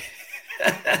Kingdom.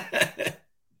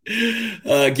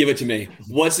 Give it to me.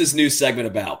 What's this new segment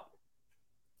about?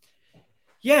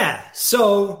 Yeah,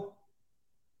 so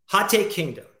Hot Take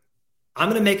Kingdom. I'm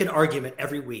going to make an argument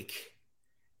every week,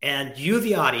 and you,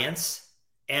 the audience,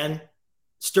 and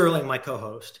Sterling, my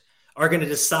co-host, are going to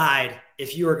decide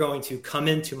if you are going to come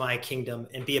into my kingdom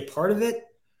and be a part of it,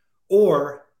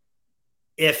 or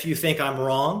if you think I'm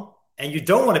wrong and you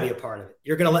don't want to be a part of it.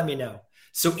 You're going to let me know.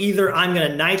 So either I'm going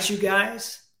to knight you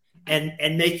guys and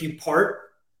make you part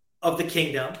of the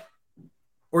kingdom,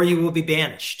 or you will be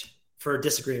banished for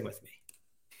disagreeing with me.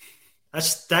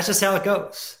 That's just how it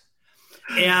goes.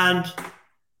 And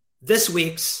this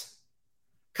week's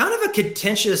kind of a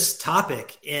contentious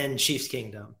topic in Chiefs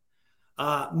Kingdom,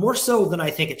 more so than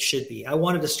I think it should be. I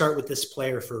wanted to start with this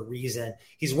player for a reason.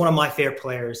 He's one of my favorite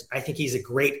players. I think he's a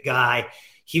great guy.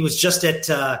 He was just at,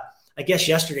 I guess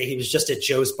yesterday, he was just at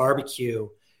Joe's barbecue,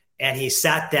 and he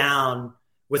sat down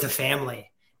with a family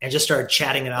and just started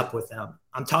chatting it up with them.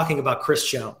 I'm talking about Chris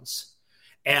Jones.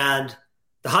 And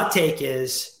the hot take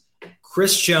is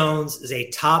Chris Jones is a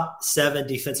top 7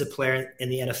 defensive player in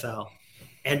the NFL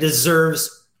and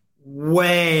deserves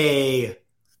way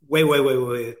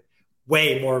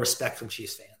more respect from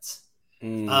Chiefs fans.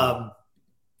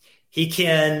 He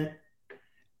can.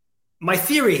 My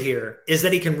theory here is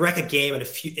that he can wreck a game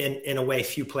in a way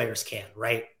few players can,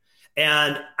 right?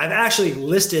 And I've actually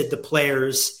listed the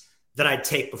players that I'd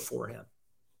take before him.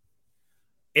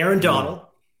 Aaron Donald.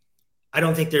 I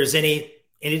don't think there's any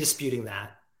disputing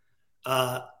that.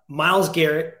 Myles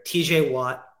Garrett, TJ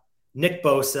Watt, Nick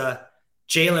Bosa,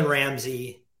 Jalen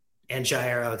Ramsey, and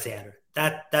Jair Alexander.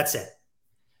 That's it.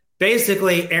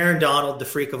 Basically, Aaron Donald, the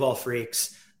freak of all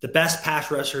freaks, the best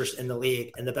pass rushers in the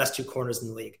league, and the best 2 corners in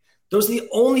the league. Those are the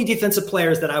only defensive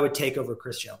players that I would take over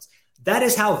Chris Jones. That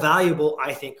is how valuable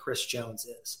I think Chris Jones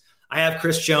is. I have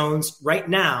Chris Jones right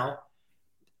now.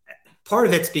 Part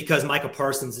of it's because Micah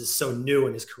Parsons is so new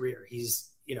in his career. He's,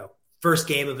 first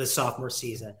game of his sophomore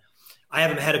season. I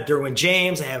have him ahead of Derwin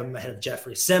James. I have him ahead of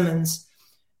Jeffrey Simmons.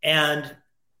 And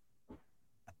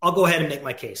I'll go ahead and make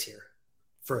my case here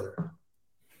further.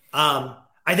 I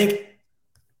think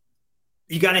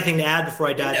you got anything to add before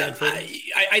I dive in further?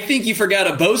 I think you forgot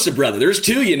a Bosa brother. There's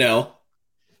 2,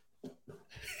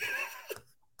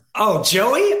 Oh,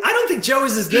 Joey? I don't think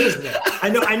Joey's as good as me.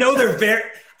 I know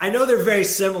they're very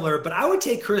similar, but I would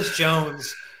take Chris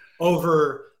Jones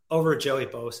over Joey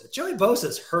Bosa. Joey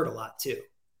Bosa's hurt a lot too.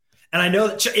 And I know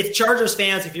that if Chargers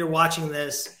fans, if you're watching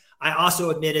this, I also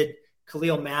admitted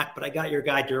Khalil Mack, but I got your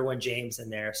guy Derwin James in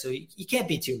there. So you can't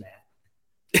be too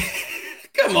mad.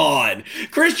 Come on.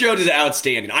 Chris Jones is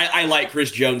outstanding. I like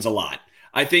Chris Jones a lot.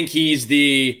 I think he's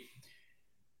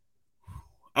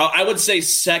I would say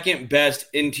second best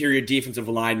interior defensive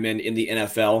lineman in the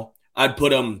NFL. I'd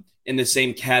put him in the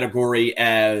same category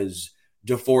as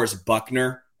DeForest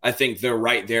Buckner. I think they're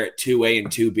right there at 2A and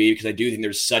 2B because I do think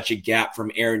there's such a gap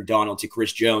from Aaron Donald to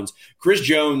Chris Jones. Chris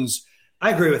Jones,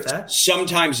 I agree with that,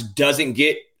 sometimes doesn't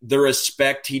get the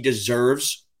respect he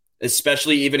deserves,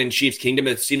 especially even in Chiefs Kingdom.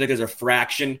 It seems like there's a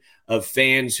fraction of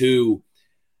fans who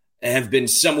have been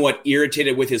somewhat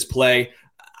irritated with his play.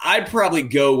 I'd probably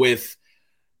go with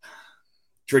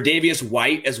Tre'Davious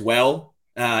White as well.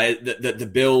 The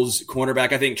Bills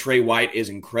cornerback. I think Trey White is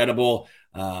incredible.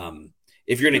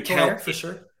 If you're going to count, for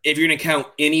sure. If you're going to count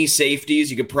any safeties,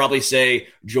 you could probably say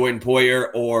Jordan Poyer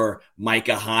or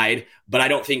Micah Hyde, but I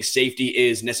don't think safety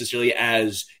is necessarily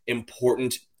as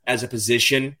important as a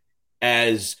position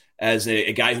as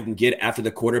a guy who can get after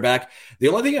the quarterback. The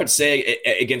only thing I would say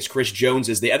against Chris Jones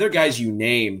is the other guys you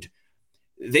named,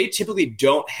 they typically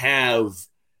don't have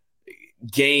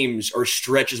games or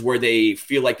stretches where they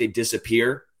feel like they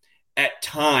disappear. At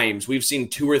times, we've seen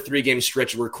 2 or 3 game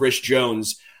stretches where Chris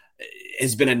Jones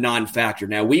has been a non-factor.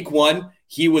 Now, week 1,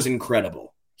 he was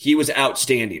incredible. He was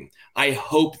outstanding. I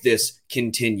hope this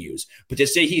continues. But to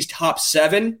say he's top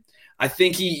 7, I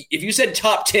think if you said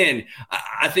top 10,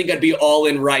 I think I'd be all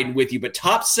in riding with you. But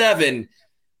top 7,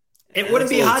 it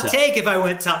wouldn't be a hot take if I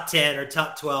went top 10 or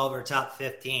top 12 or top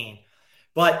 15.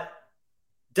 But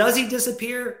does he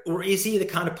disappear, or is he the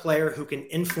kind of player who can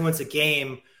influence a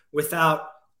game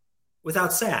without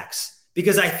sacks?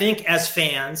 Because I think as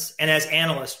fans and as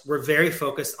analysts, we're very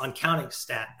focused on counting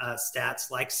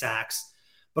stats like sacks,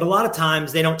 but a lot of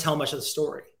times they don't tell much of the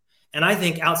story. And I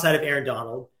think outside of Aaron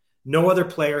Donald, no other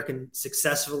player can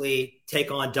successfully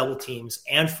take on double teams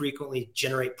and frequently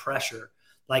generate pressure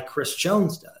like Chris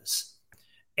Jones does.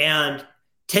 And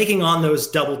taking on those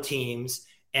double teams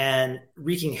and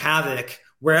wreaking havoc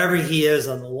wherever he is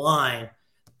on the line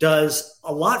does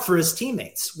a lot for his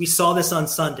teammates. We saw this on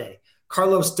Sunday.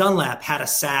 Carlos Dunlap had a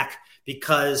sack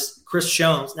because Chris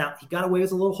Jones, now he got away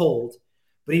with a little hold,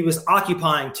 but he was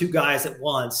occupying 2 guys at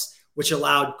once, which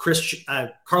allowed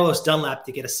Carlos Dunlap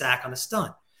to get a sack on a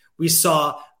stunt. We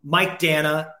saw Mike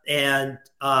Dana and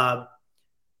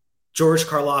George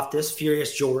Karlaftis,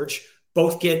 Furious George,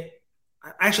 both get,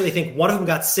 actually I think one of them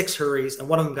got 6 hurries and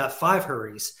one of them got 5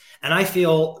 hurries. And I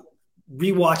feel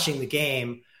rewatching the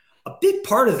game, a big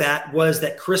part of that was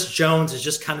that Chris Jones is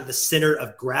just kind of the center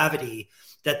of gravity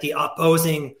that the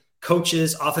opposing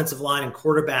coaches, offensive line, and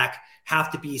quarterback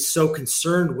have to be so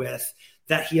concerned with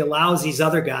that he allows these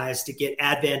other guys to get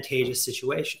advantageous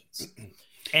situations.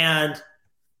 And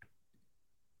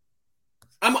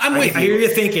I'm with you. I hear you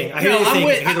thinking. I hear you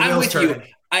thinking. I'm with you.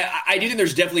 I do think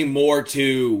there's definitely more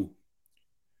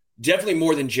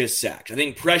than just sacks. I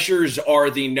think pressures are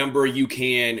the number you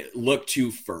can look to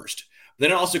first.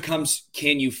 Then it also comes,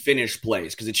 can you finish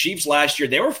plays? Because the Chiefs last year,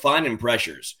 they were fine in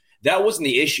pressures. That wasn't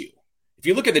the issue. If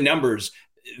you look at the numbers,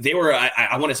 they were,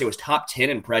 I want to say it was top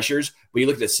 10 in pressures. But you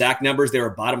look at the sack numbers, they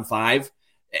were bottom 5.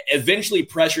 Eventually,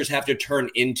 pressures have to turn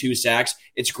into sacks.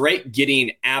 It's great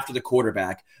getting after the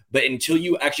quarterback, but until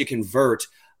you actually convert,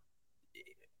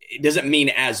 it doesn't mean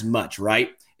as much, right?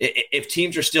 If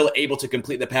teams are still able to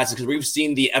complete the passes, because we've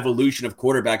seen the evolution of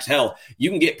quarterbacks, hell,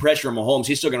 you can get pressure on Mahomes.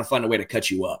 He's still going to find a way to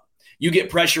cut you up. You get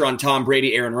pressure on Tom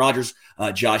Brady, Aaron Rodgers,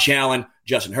 Josh Allen,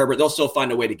 Justin Herbert. They'll still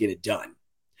find a way to get it done.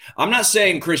 I'm not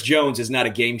saying Chris Jones is not a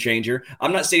game changer.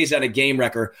 I'm not saying he's not a game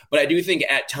wrecker, but I do think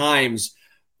at times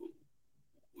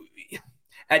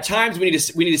we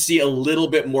need to see a little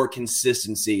bit more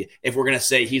consistency if we're going to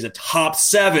say he's a top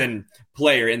 7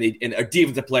 player a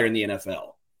defensive player in the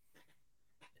NFL.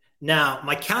 Now,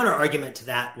 my counter argument to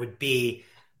that would be,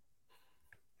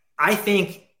 I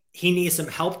think he needs some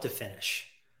help to finish.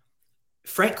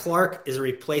 Frank Clark is a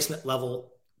replacement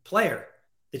level player.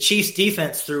 The Chiefs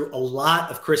defense through a lot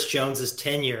of Chris Jones's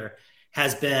tenure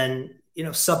has been,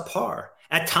 subpar.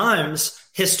 At times,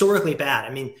 historically bad.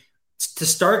 I mean, to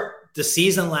start the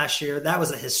season last year, that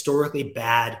was a historically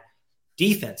bad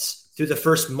defense through the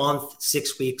first month,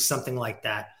 6 weeks, something like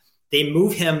that. They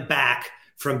move him back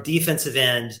from defensive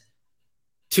end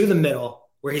to the middle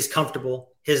where he's comfortable,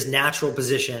 his natural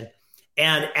position,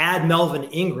 and add Melvin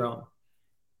Ingram,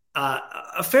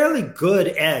 a fairly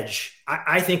good edge.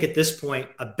 I think at this point,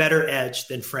 a better edge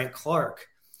than Frank Clark.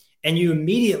 And you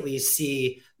immediately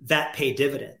see that pay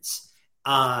dividends.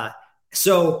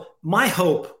 So my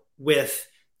hope with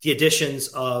the additions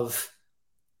of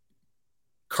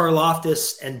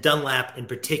Karlaftis and Dunlap in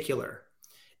particular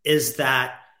is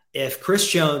that if Chris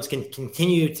Jones can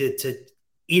continue to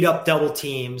eat up double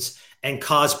teams and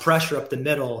cause pressure up the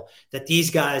middle, that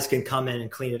these guys can come in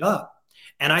and clean it up.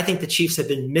 And I think the Chiefs have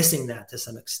been missing that to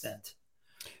some extent.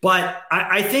 But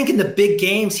I think in the big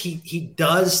games, he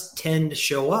does tend to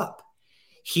show up.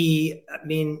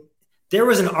 There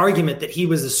was an argument that he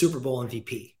was the Super Bowl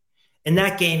MVP. In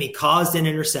that game, he caused an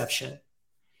interception.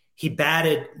 He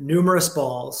batted numerous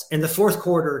balls. In the fourth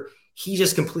quarter, he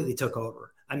just completely took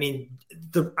over.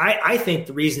 I think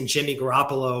the reason Jimmy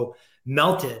Garoppolo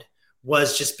melted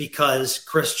was just because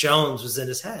Chris Jones was in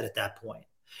his head at that point.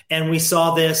 And we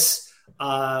saw this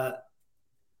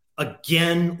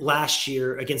again last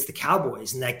year against the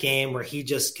Cowboys in that game where he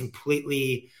just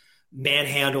completely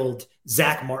manhandled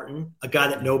Zach Martin, a guy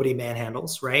that nobody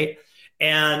manhandles, right?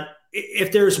 And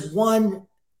if there's one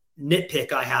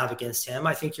nitpick I have against him,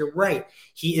 I think you're right.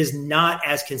 He is not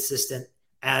as consistent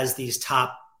as these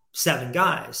top 6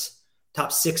 guys.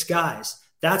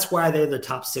 That's why they're the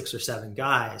top 6 or 7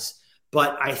 guys.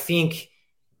 But I think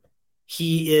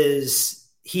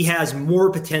he has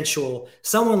more potential.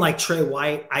 Someone like Trey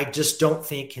White, I just don't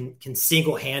think can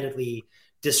single-handedly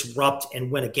disrupt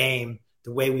and win a game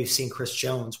the way we've seen Chris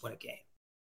Jones win a game.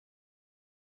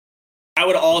 I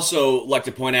would also like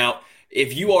to point out,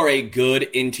 if you are a good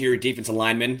interior defensive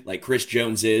lineman like Chris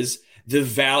Jones is, the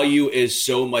value is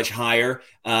so much higher.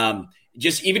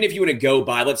 Just even if you want to go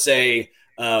by, let's say,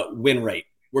 win rate,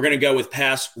 we're going to go with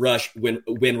pass rush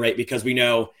win rate because we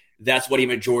know that's what he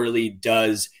majorly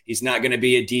does. He's not going to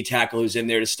be a D tackle who's in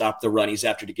there to stop the run. He's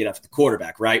after to get after the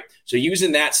quarterback, right? So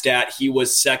using that stat, he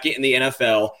was second in the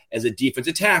NFL as a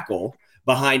defensive tackle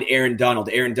behind Aaron Donald.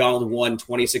 Aaron Donald won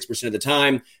 26% of the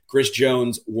time. Chris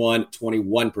Jones won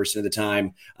 21% of the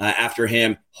time. After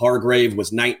him, Hargrave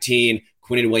was 19,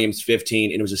 Quinnen Williams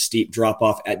 15, and it was a steep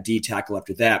drop-off at D tackle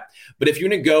after that. But if you're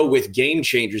going to go with game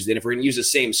changers, then if we're going to use the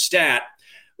same stat,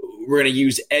 we're going to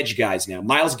use edge guys now.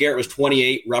 Myles Garrett was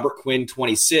 28, Robert Quinn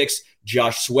 26,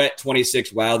 Josh Sweat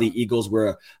 26. Wow, the Eagles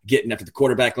were getting after the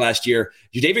quarterback last year.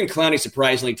 Jadeveon Clowney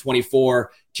surprisingly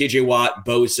 24, TJ Watt,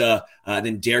 Bosa,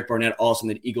 then Derek Barnett also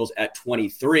in the Eagles at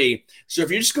 23. So if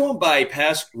you're just going by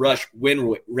pass rush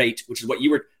win rate, which is what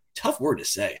you were tough word to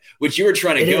say, which you were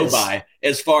trying to go by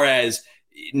as far as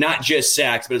not just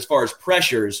sacks, but as far as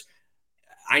pressures,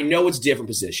 I know it's different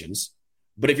positions,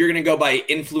 but if you're going to go by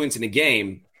influence in a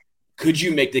game, could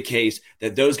you make the case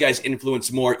that those guys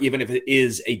influence more, even if it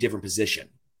is a different position?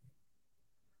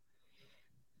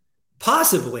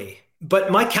 Possibly.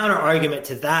 But my counter argument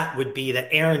to that would be that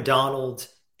Aaron Donald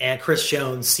and Chris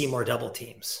Jones see more double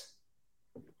teams.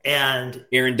 And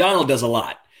Aaron Donald does a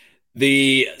lot.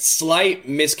 The slight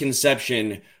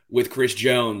misconception with Chris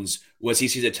Jones was he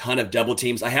sees a ton of double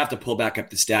teams. I have to pull back up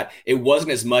the stat. It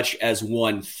wasn't as much as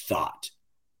one thought.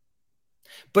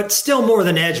 But still more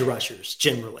than edge rushers,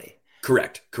 generally.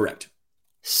 Correct.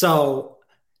 So,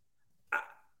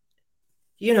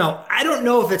 I don't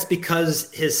know if it's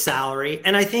because his salary.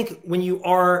 And I think when you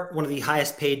are one of the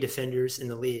highest paid defenders in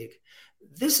the league,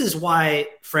 this is why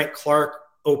Frank Clark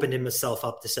opened himself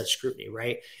up to such scrutiny,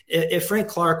 right? If Frank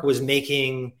Clark was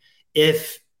making,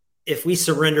 if we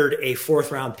surrendered a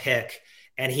 4th round pick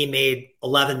and he made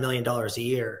 $11 million a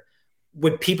year,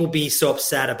 would people be so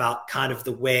upset about kind of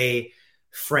the way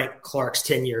Frank Clark's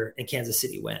tenure in Kansas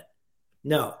City went?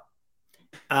 No.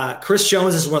 Chris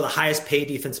Jones is one of the highest paid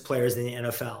defensive players in the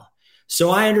NFL.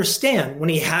 So I understand when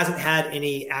he hasn't had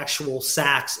any actual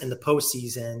sacks in the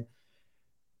postseason,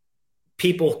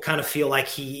 people kind of feel like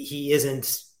he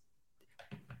isn't,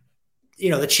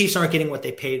 the Chiefs aren't getting what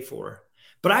they paid for.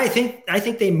 But I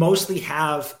think they mostly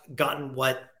have gotten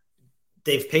what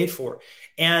they've paid for.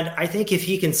 And I think if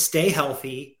he can stay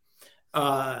healthy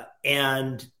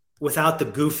and without the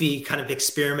goofy kind of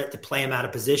experiment to play him out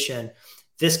of position,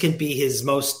 this can be his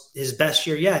best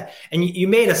year yet. And you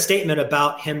made a statement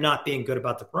about him not being good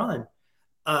about the run.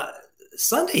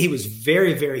 Sunday, he was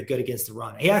very, very good against the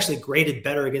run. He actually graded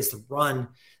better against the run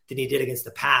than he did against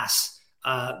the pass.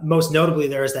 Most notably,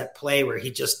 there is that play where he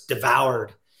just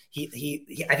devoured.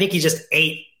 I think he just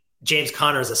ate James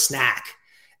Conner as a snack,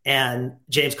 and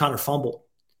James Conner fumbled.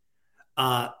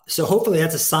 So hopefully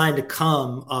that's a sign to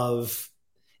come of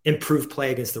improved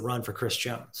play against the run for Chris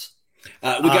Jones.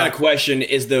 We got a question.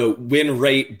 Is the win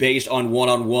rate based on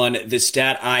one-on-one? The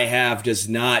stat I have does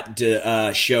not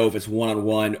show if it's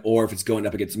one-on-one or if it's going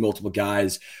up against multiple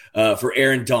guys. For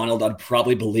Aaron Donald, I'd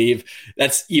probably believe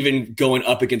that's even going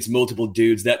up against multiple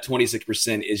dudes. That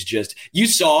 26% is just – you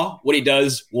saw what he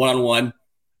does one-on-one.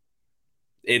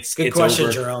 It's question,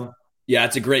 over. Jerome. Yeah,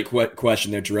 it's a great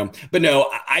question there, Jerome. But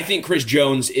no, I think Chris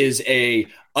Jones is a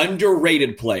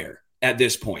underrated player at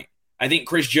this point. I think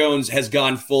Chris Jones has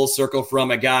gone full circle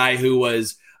from a guy who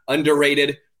was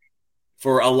underrated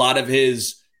for a lot of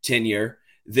his tenure.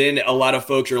 Then a lot of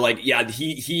folks are like, yeah,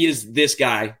 he is this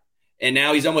guy. And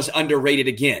now he's almost underrated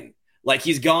again. Like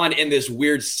he's gone in this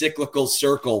weird cyclical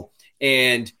circle.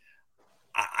 And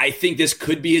I think this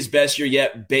could be his best year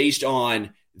yet based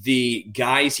on the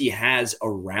guys he has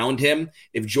around him.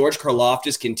 If George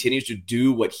Karlaftis continues to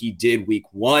do what he did week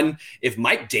one, if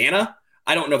Mike Dana,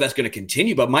 I don't know if that's going to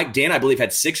continue, but Mike Dana, I believe,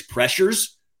 had 6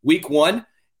 pressures week one.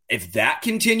 If that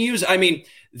continues, I mean,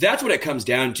 that's what it comes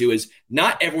down to is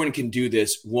not everyone can do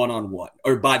this one-on-one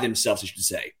or by themselves, I should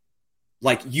say.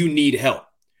 Like, you need help.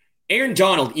 Aaron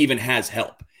Donald even has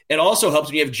help. It also helps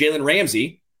when you have Jalen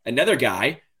Ramsey, another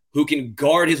guy who can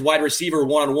guard his wide receiver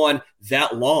one-on-one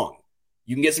that long.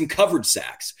 You can get some coverage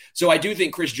sacks. So I do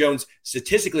think Chris Jones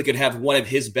statistically could have one of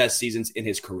his best seasons in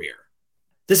his career.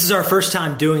 This is our first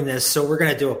time doing this, so we're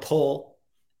going to do a poll.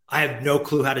 I have no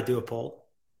clue how to do a poll.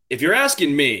 If you're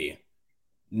asking me,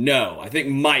 no. I think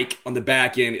Mike on the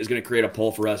back end is going to create a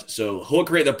poll for us. So he'll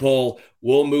create the poll.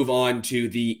 We'll move on to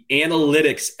the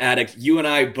analytics addict. You and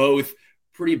I both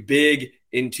pretty big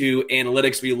into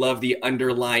analytics. We love the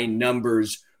underlying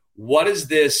numbers. What is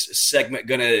this segment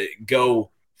going to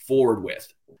go forward with?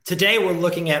 Today, we're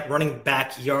looking at running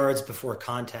back yards before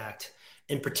contact.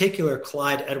 In particular,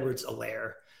 Clyde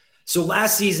Edwards-Helaire. So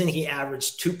last season, he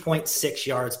averaged 2.6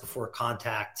 yards before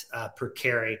contact per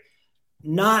carry.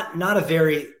 Not a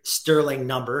very sterling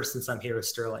number, since I'm here with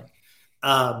Sterling.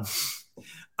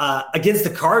 Against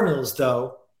the Cardinals,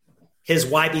 though, his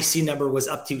YBC number was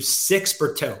up to 6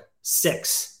 per toe.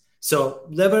 6. So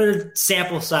limited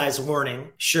sample size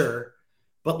warning, sure.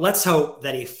 But let's hope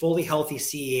that a fully healthy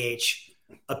CEH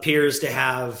appears to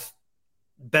have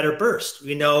better burst.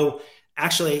 We know,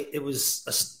 actually, it was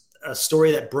a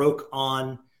story that broke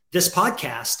on this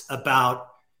podcast about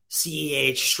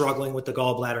CEH struggling with the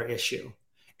gallbladder issue.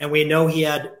 And we know he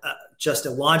had just a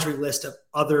laundry list of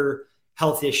other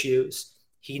health issues.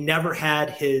 He never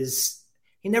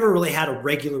really had a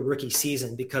regular rookie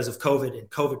season because of COVID and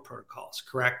COVID protocols,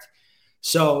 correct?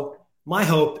 So my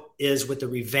hope is with the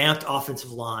revamped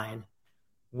offensive line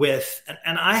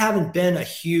and I haven't been a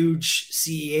huge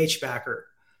CEH backer,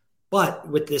 but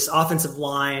with this offensive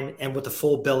line and with the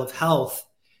full bill of health,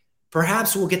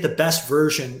 perhaps we'll get the best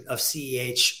version of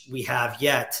CEH we have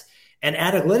yet. And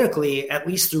analytically, at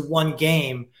least through one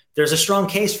game, there's a strong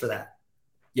case for that.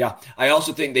 Yeah, I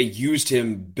also think they used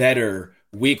him better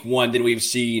week one than we've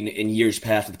seen in years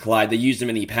past with Clyde. They used him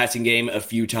in the passing game a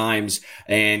few times,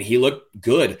 and he looked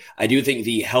good. I do think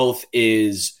the health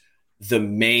is the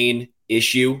main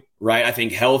issue, right? I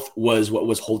think health was what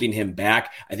was holding him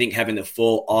back. I think having the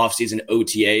full offseason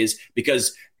OTAs,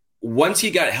 because once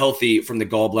he got healthy from the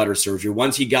gallbladder surgery,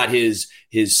 once he got his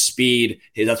speed,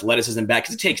 his athleticism back,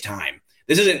 because it takes time.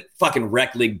 This isn't fucking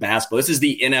rec league basketball. This is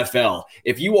the NFL.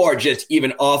 If you are just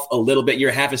even off a little bit,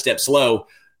 you're half a step slow.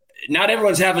 Not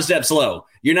everyone's half a step slow.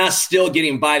 You're not still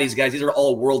getting by these guys. These are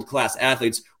all world-class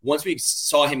athletes. Once we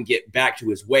saw him get back to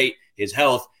his weight, his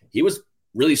health, he was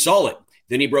really solid.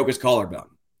 Then he broke his collarbone.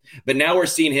 But now we're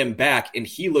seeing him back, and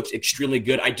he looks extremely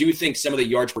good. I do think some of the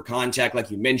yards per contact,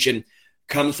 like you mentioned,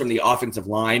 comes from the offensive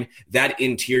line. That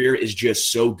interior is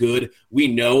just so good. We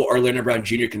know our Leonard Brown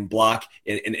Jr. can block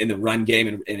in the run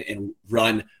game and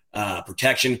run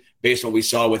protection based on what we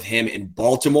saw with him in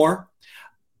Baltimore.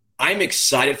 I'm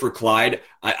excited for Clyde.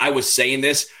 I was saying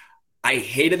this. I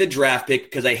hated the draft pick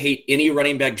because I hate any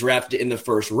running back drafted in the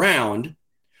first round.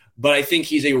 But I think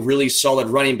he's a really solid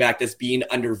running back that's being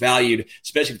undervalued,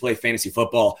 especially to play fantasy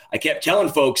football. I kept telling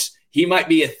folks he might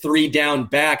be a 3-down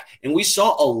back, and we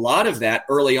saw a lot of that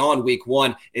early on week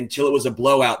one until it was a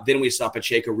blowout. Then we saw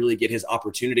Pacheco really get his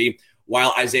opportunity.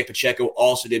 while Isaiah Pacheco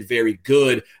also did very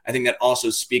good. I think that also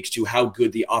speaks to how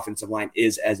good the offensive line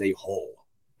is as a whole.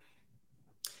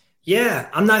 Yeah,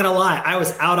 I'm not going to lie. I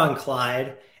was out on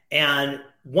Clyde, and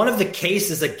one of the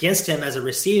cases against him as a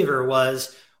receiver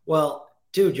was, well,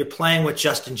 dude, you're playing with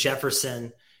Justin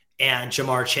Jefferson and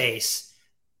Jamar Chase.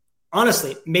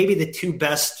 Honestly, maybe the two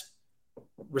best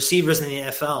receivers in the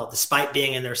NFL, despite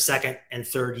being in their second and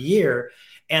third year.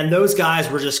 And those guys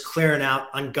were just clearing out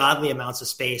ungodly amounts of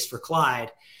space for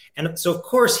Clyde. And so, of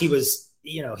course, he was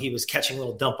catching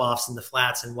little dump offs in the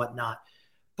flats and whatnot.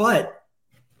 But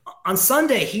on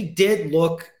Sunday, he did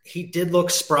look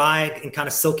spry and kind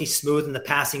of silky smooth in the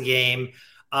passing game.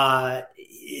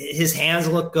 His hands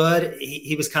looked good.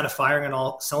 He was kind of firing on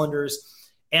all cylinders.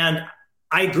 And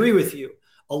I agree with you.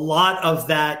 A lot of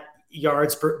that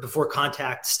yards before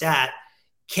contact stat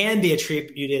can be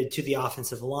attributed to the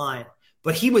offensive line,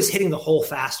 but he was hitting the hole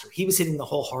faster. He was hitting the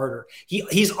hole harder.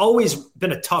 He's always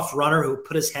been a tough runner who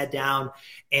put his head down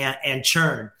and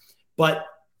churn. But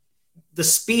the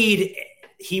speed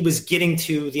he was getting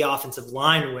to the offensive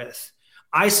line with,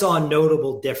 I saw a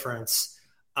notable difference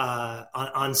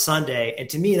on Sunday. And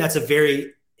to me, that's a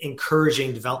very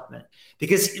encouraging development,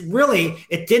 because really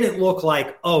it didn't look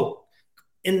like,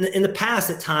 in the past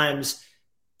at times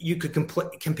you could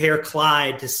compare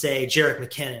Clyde to, say, Jerick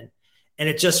McKinnon. And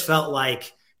it just felt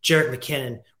like Jerick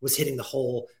McKinnon was hitting the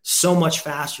hole so much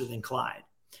faster than Clyde.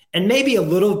 And maybe a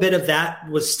little bit of that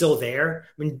was still there.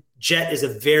 I mean, Jet is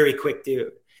a very quick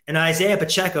dude. And Isaiah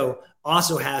Pacheco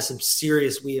also has some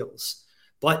serious wheels.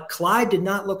 But Clyde did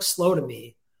not look slow to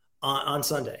me on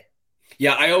Sunday.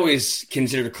 Yeah, I always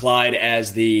considered Clyde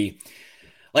as the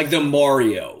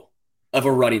Mario of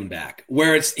a running back,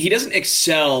 where he doesn't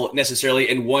excel necessarily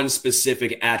in one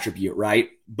specific attribute, right?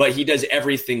 But he does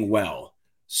everything well.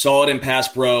 Solid in pass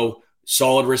pro,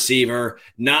 solid receiver,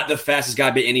 not the fastest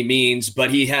guy by any means, but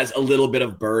he has a little bit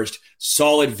of burst,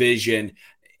 solid vision.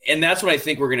 And that's what I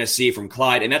think we're going to see from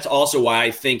Clyde. And that's also why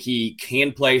I think he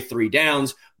can play 3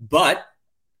 downs, but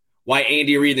why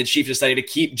Andy Reid and the Chiefs decided to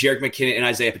keep Jerick McKinnon and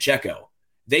Isaiah Pacheco.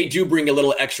 They do bring a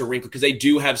little extra wrinkle because they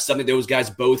do have something those guys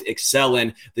both excel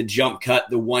in, the jump cut,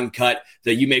 the one cut,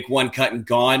 the you make one cut and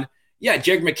gone. Yeah,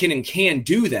 Jerick McKinnon can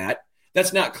do that.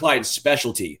 That's not Clyde's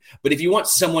specialty. But if you want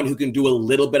someone who can do a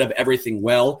little bit of everything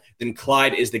well, then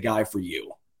Clyde is the guy for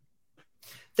you.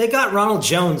 They got Ronald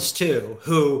Jones, too,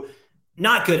 who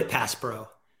not good at pass pro,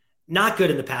 not good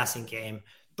in the passing game.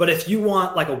 But if you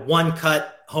want like a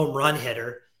one-cut home run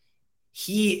hitter,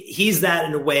 he's that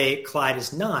in a way Clyde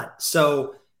is not.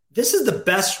 So this is the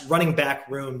best running back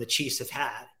room the Chiefs have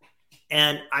had.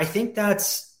 And I think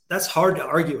that's hard to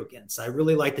argue against. I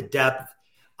really like the depth.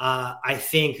 I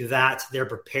think that they're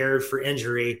prepared for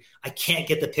injury. I can't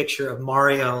get the picture of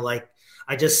Mario.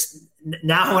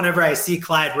 Now whenever I see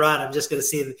Clyde run, I'm just going to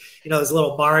see, his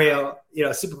little Mario,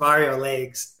 Super Mario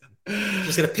legs.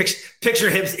 Just going to picture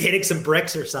him hitting some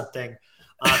bricks or something.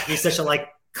 He's such a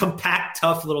compact,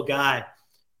 tough little guy.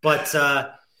 But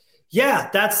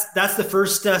that's the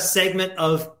first segment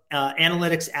of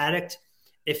Analytics Addict.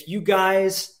 If you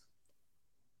guys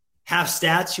have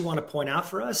stats you want to point out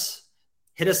for us,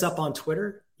 hit us up on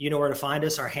Twitter. You know where to find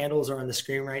us. Our handles are on the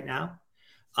screen right now.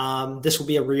 This will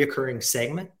be a reoccurring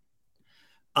segment.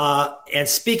 And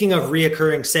speaking of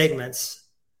reoccurring segments,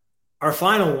 our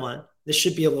final one, this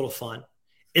should be a little fun,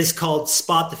 is called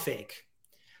Spot the Fake.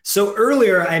 So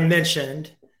earlier I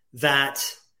mentioned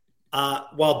that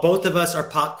while both of us are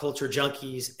pop culture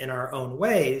junkies in our own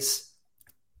ways,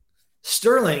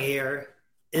 Sterling here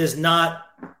is not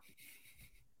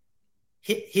 –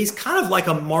 he's kind of like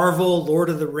a Marvel, Lord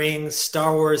of the Rings,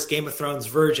 Star Wars, Game of Thrones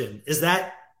virgin. Is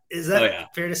that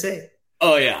fair to say?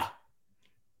 Oh, yeah.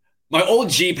 My old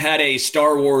Jeep had a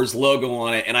Star Wars logo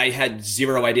on it, and I had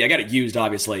zero idea. I got it used,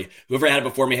 obviously. Whoever had it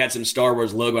before me had some Star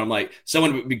Wars logo. And I'm like,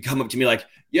 someone would come up to me like,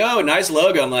 yo, nice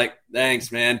logo. I'm like,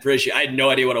 thanks, man. Appreciate it. I had no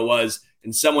idea what it was.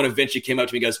 And someone eventually came up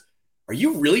to me and goes, are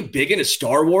you really big into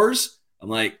Star Wars? I'm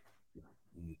like,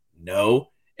 no.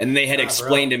 And they had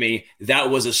explained to me that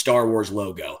was a Star Wars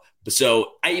logo.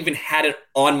 So I even had it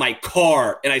on my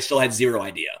car, and I still had zero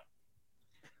idea.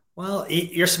 Well,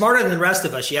 you're smarter than the rest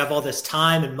of us. You have all this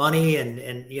time and money,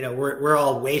 and we're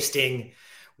all wasting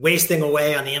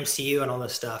away on the MCU and all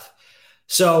this stuff.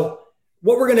 So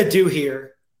what we're going to do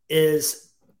here is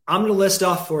I'm going to list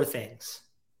off 4 things.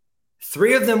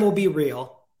 3 of them will be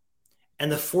real,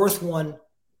 and the 4th one,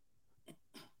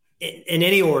 in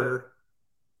any order,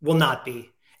 will not be.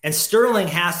 And Sterling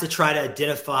has to try to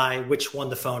identify which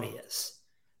one the phony is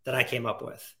that I came up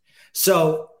with.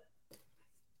 So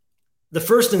the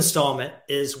first installment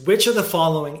is, which of the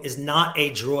following is not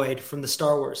a droid from the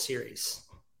Star Wars series?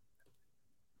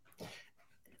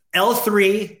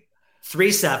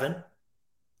 L337,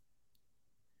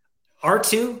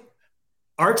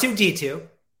 R2D2.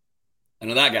 I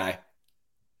know that guy.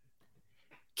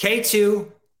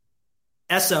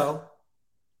 K2SO.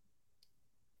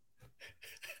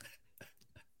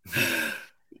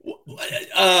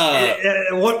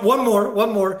 One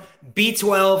more.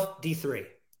 B12D3.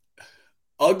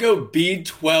 I'll go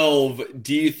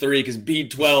B12D3 because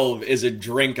B12 is a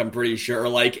drink, I'm pretty sure, or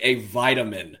like a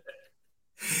vitamin.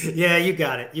 Yeah, you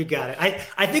got it.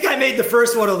 I think I made the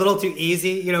first one a little too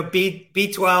easy.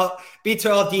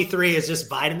 B12D3 is just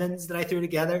vitamins that I threw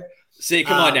together. See,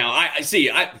 come on now. I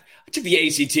took the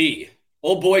ACT.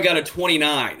 Old boy got a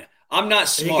 29. I'm not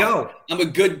smart. There you go. I'm a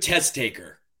good test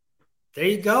taker. There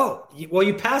you go. Well,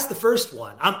 you passed the first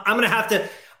one. I'm going to have to,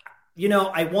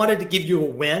 I wanted to give you a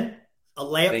win, a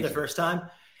layup first time,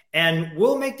 and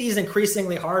we'll make these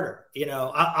increasingly harder.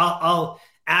 I'll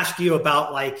ask you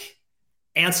about like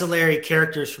ancillary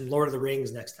characters from Lord of the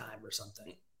Rings next time or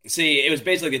something. See, it was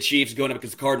basically the Chiefs going up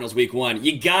against the Cardinals week 1.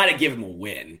 You got to give them a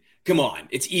win. Come on.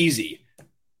 It's easy.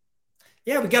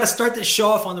 Yeah, we got to start this show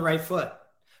off on the right foot.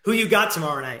 Who you got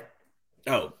tomorrow night?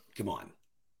 Oh, come on.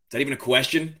 Is that even a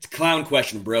question? It's a clown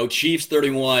question, bro. Chiefs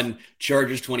 31,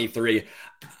 Chargers 23.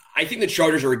 I think the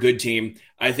Chargers are a good team.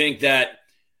 I think that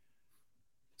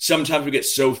sometimes we get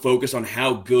so focused on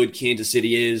how good Kansas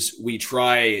City is, we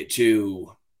try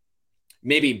to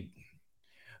maybe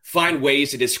find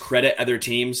ways to discredit other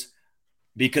teams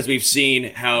because we've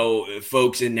seen how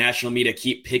folks in national media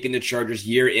keep picking the Chargers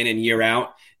year in and year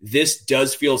out. This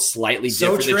does feel slightly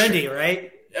different. So trendy,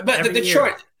 right? But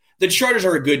the Chargers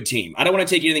are a good team. I don't want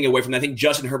to take anything away from that. I think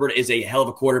Justin Herbert is a hell of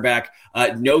a quarterback.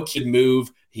 No key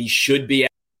move. He should be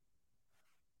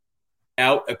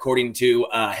out, according to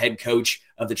head coach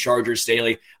of the Chargers,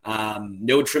 Staley.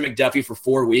 No Trent McDuffie for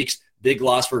 4 weeks. Big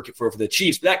loss for the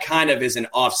Chiefs. But that kind of is an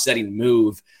offsetting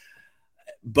move.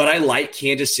 But I like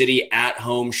Kansas City at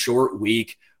home, short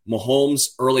week. Mahomes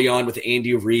early on with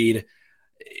Andy Reid.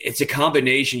 It's a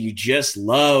combination you just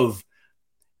love.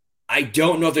 I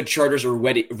don't know if the Chargers are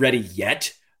ready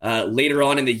yet. Later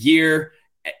on in the year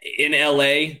in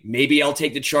LA, maybe I'll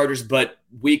take the Chargers, but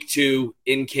week 2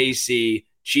 in KC,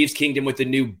 Chiefs Kingdom with the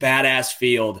new badass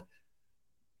field.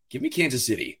 Give me Kansas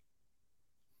City.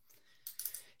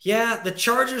 Yeah, the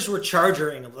Chargers were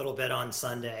chargering a little bit on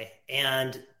Sunday.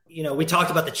 And, we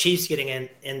talked about the Chiefs getting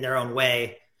in their own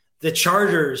way. The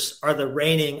Chargers are the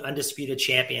reigning undisputed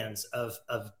champions of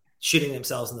shooting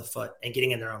themselves in the foot and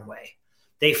getting in their own way.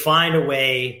 They find a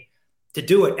way to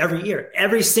do it every year.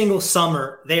 Every single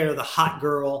summer, they are the hot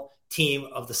girl team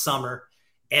of the summer.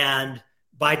 And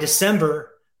by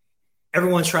December,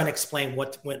 everyone's trying to explain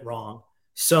what went wrong.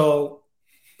 So,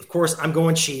 of course, I'm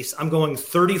going Chiefs. I'm going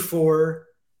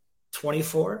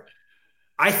 34-24.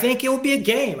 I think it will be a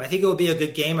game. I think it will be a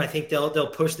good game. I think they'll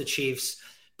push the Chiefs,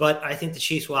 but I think the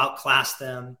Chiefs will outclass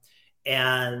them.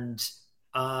 And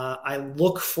I'm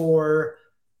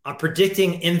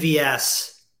predicting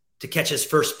MVS to catch his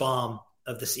first bomb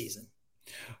of the season.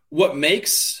 What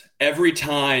makes every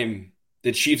time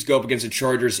the Chiefs go up against the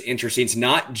Chargers interesting, it's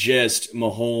not just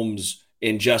Mahomes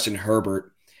and Justin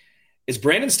Herbert, it's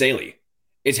Brandon Staley.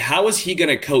 It's how is he going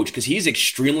to coach? Because he's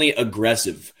extremely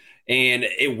aggressive. And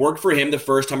it worked for him the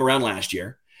first time around last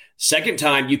year. Second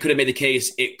time, you could have made the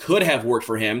case it could have worked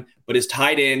for him, but his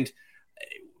tight end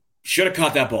should have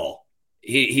caught that ball.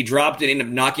 He dropped it and ended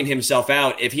up knocking himself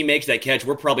out. If he makes that catch,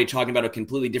 we're probably talking about a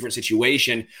completely different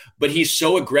situation. But he's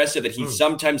so aggressive that he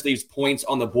sometimes leaves points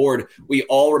on the board. We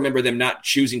all remember them not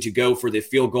choosing to go for the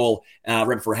field goal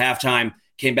right before halftime,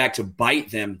 came back to bite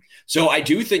them. So I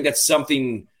do think that's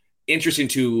something interesting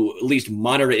to at least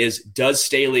monitor is, does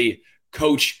Staley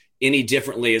coach any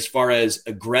differently as far as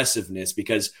aggressiveness?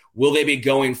 Because will they be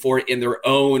going for it in their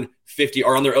own 50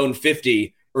 or on their own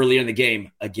 50 early in the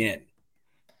game again?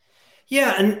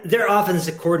 Yeah, and their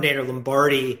offensive coordinator,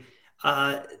 Lombardi,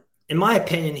 in my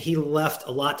opinion, he left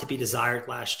a lot to be desired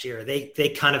last year.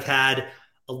 They kind of had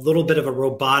a little bit of a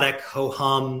robotic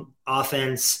ho-hum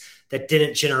offense that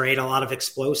didn't generate a lot of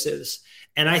explosives.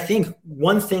 And I think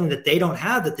one thing that they don't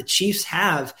have that the Chiefs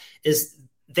have is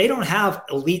they don't have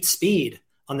elite speed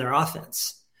on their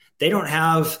offense. They don't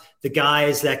have the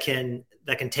guys that can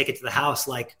take it to the house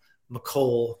like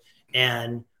McCole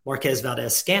and Marquez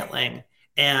Valdez-Scantling.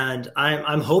 And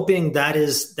I'm hoping that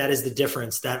is the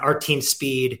difference, that our team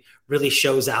speed really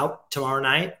shows out tomorrow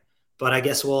night. But I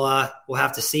guess we'll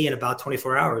have to see in about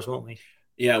 24 hours, won't we?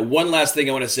 Yeah, one last thing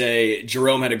I want to say.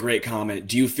 Jerome had a great comment.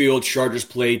 Do you feel Chargers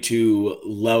play to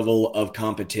level of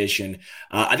competition?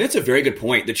 I think that's a very good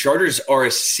point. The Chargers are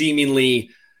seemingly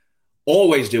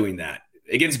always doing that.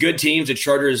 against good teams, the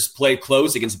Chargers play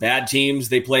close. Against bad teams,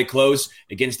 they play close.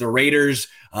 Against the Raiders,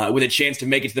 with a chance to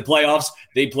make it to the playoffs,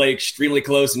 they play extremely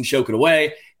close and choke it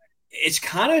away. It's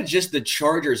kind of just the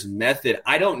Chargers' method.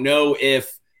 I don't know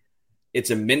if it's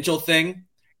a mental thing.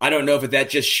 I don't know if that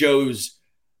just shows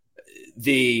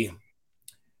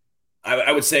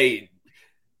I would say,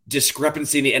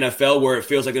 discrepancy in the NFL where it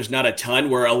feels like there's not a ton,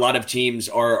 where a lot of teams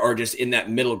are just in that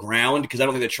middle ground, because I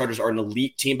don't think the Chargers are an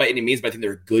elite team by any means, but I think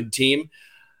they're a good team.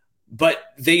 But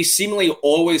they seemingly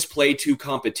always play to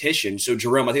competition. So,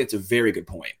 Jerome, I think it's a very good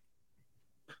point.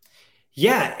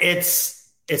 Yeah, it's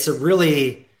a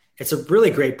really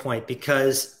great point,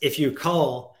 because if you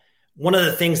recall, one of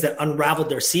the things that unraveled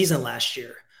their season last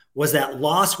year was that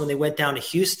loss when they went down to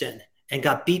Houston and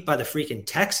got beat by the freaking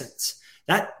Texans.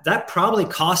 That probably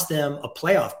cost them a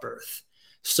playoff berth.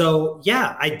 So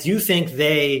yeah, I do think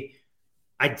they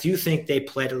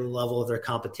play to the level of their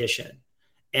competition.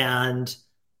 And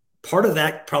part of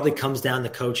that probably comes down to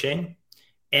coaching.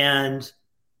 And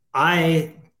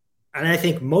I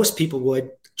think most people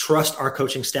would trust our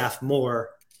coaching staff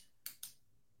more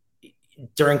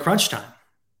during crunch time.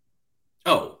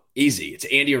 Oh, easy. It's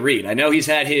Andy Reid. I know he's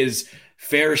had his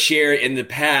fair share in the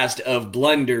past of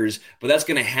blunders, but that's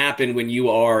going to happen when you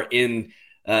are in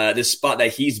the spot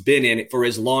that he's been in for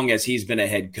as long as he's been a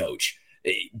head coach.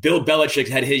 Bill Belichick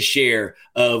had his share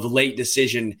of late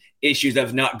decision issues that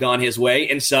have not gone his way,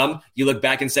 and some you look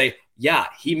back and say, yeah,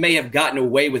 he may have gotten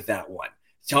away with that one.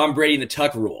 Tom Brady and the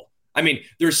Tuck rule. I mean,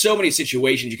 there's so many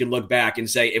situations you can look back and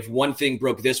say, if one thing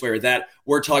broke this way or that,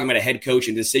 we're talking about a head coach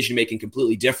and decision-making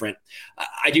completely different.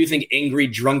 I do think Angry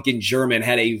Drunken German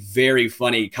had a very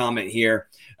funny comment here.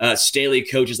 Staley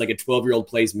coaches like a 12-year-old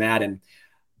plays Madden.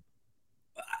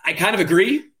 I kind of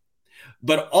agree,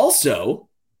 but also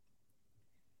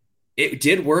it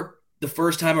did work the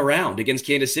first time around against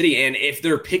Kansas City. And if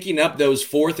they're picking up those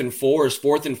 4th and 4s,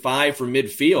 4th and 5 from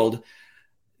midfield,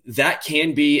 that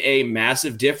can be a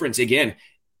massive difference. Again,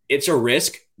 it's a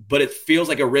risk, but it feels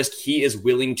like a risk he is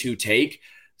willing to take.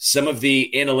 Some of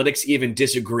the analytics even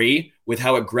disagree with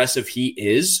how aggressive he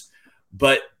is,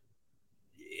 but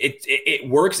it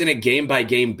works in a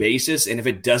game-by-game basis. And if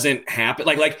it doesn't happen,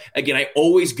 like again, I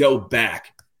always go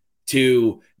back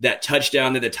to that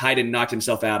touchdown that the tight end knocked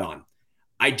himself out on.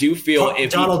 I do feel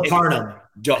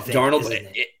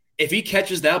if he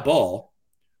catches that ball,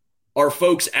 are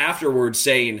folks afterwards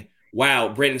saying, wow,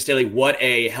 Brandon Staley, what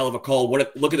a hell of a call.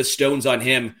 Look at the stones on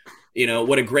him.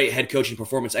 What a great head coaching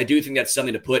performance. I do think that's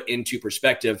something to put into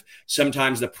perspective.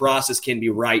 Sometimes the process can be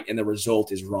right and the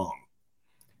result is wrong.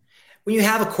 When you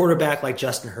have a quarterback like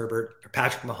Justin Herbert or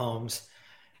Patrick Mahomes,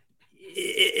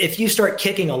 if you start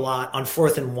kicking a lot on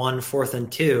 4th and 1, 4th and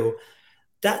 2,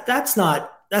 that's not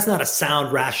a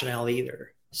sound rationale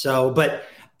either. So, but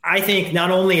I think not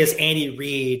only is Andy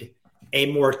Reid a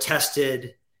more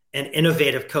tested and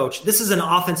innovative coach. This is an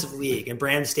offensive league, and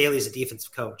Brandon Staley is a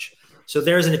defensive coach. So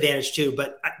there's an advantage too.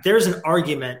 But there's an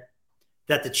argument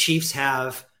that the Chiefs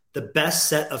have the best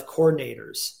set of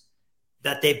coordinators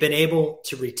that they've been able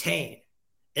to retain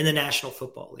in the National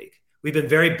Football League. We've been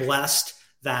very blessed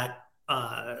that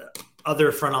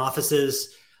other front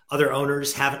offices, other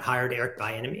owners haven't hired Eric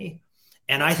Bieniemy.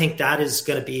 And I think that is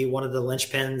going to be one of the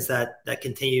linchpins that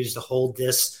continues to hold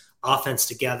this offense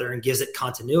together and gives it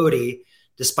continuity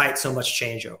despite so much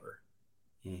changeover.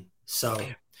 So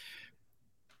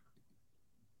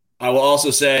I will also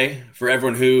say, for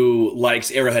everyone who likes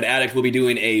Arrowhead Addict, we'll be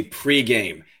doing a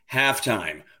pregame,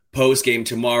 halftime, postgame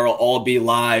tomorrow. All be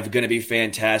live. Going to be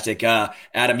fantastic.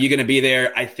 Adam, you going to be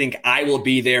there? I think I will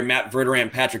be there. Matt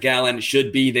Verderam, Patrick Allen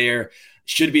should be there.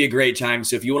 Should be a great time.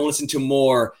 So if you want to listen to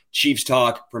more Chiefs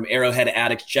talk from Arrowhead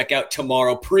Addict, check out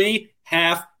tomorrow, pre,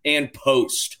 half, and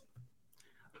post.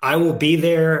 I will be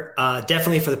there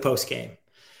definitely for the post game.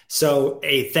 So,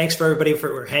 hey, thanks for everybody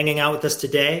for hanging out with us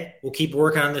today. We'll keep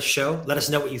working on this show. Let us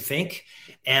know what you think.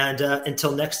 And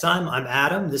until next time, I'm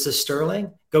Adam. This is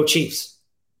Sterling. Go Chiefs.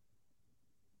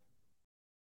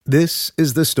 This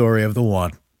is the story of the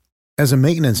one. As a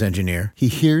maintenance engineer, he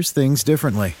hears things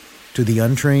differently. To the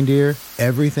untrained ear,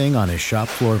 everything on his shop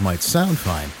floor might sound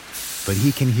fine, but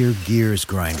he can hear gears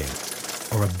grinding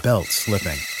or a belt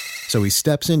slipping. So he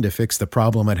steps in to fix the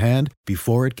problem at hand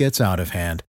before it gets out of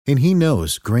hand. And he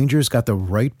knows Grainger's got the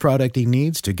right product he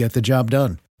needs to get the job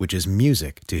done, which is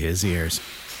music to his ears.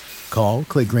 Call,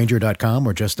 click Grainger.com,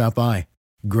 or just stop by.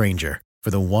 Grainger,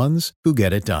 for the ones who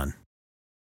get it done.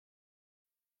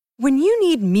 When you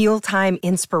need mealtime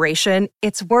inspiration,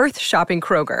 it's worth shopping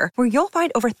Kroger, where you'll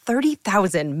find over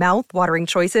 30,000 mouth-watering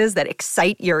choices that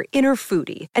excite your inner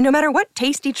foodie. And no matter what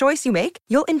tasty choice you make,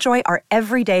 you'll enjoy our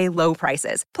everyday low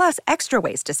prices, plus extra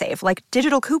ways to save, like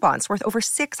digital coupons worth over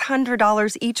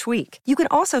 $600 each week. You can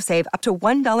also save up to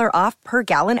 $1 off per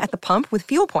gallon at the pump with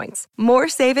fuel points. More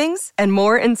savings and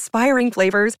more inspiring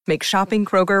flavors make shopping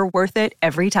Kroger worth it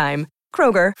every time.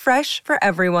 Kroger, fresh for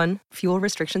everyone. Fuel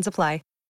restrictions apply.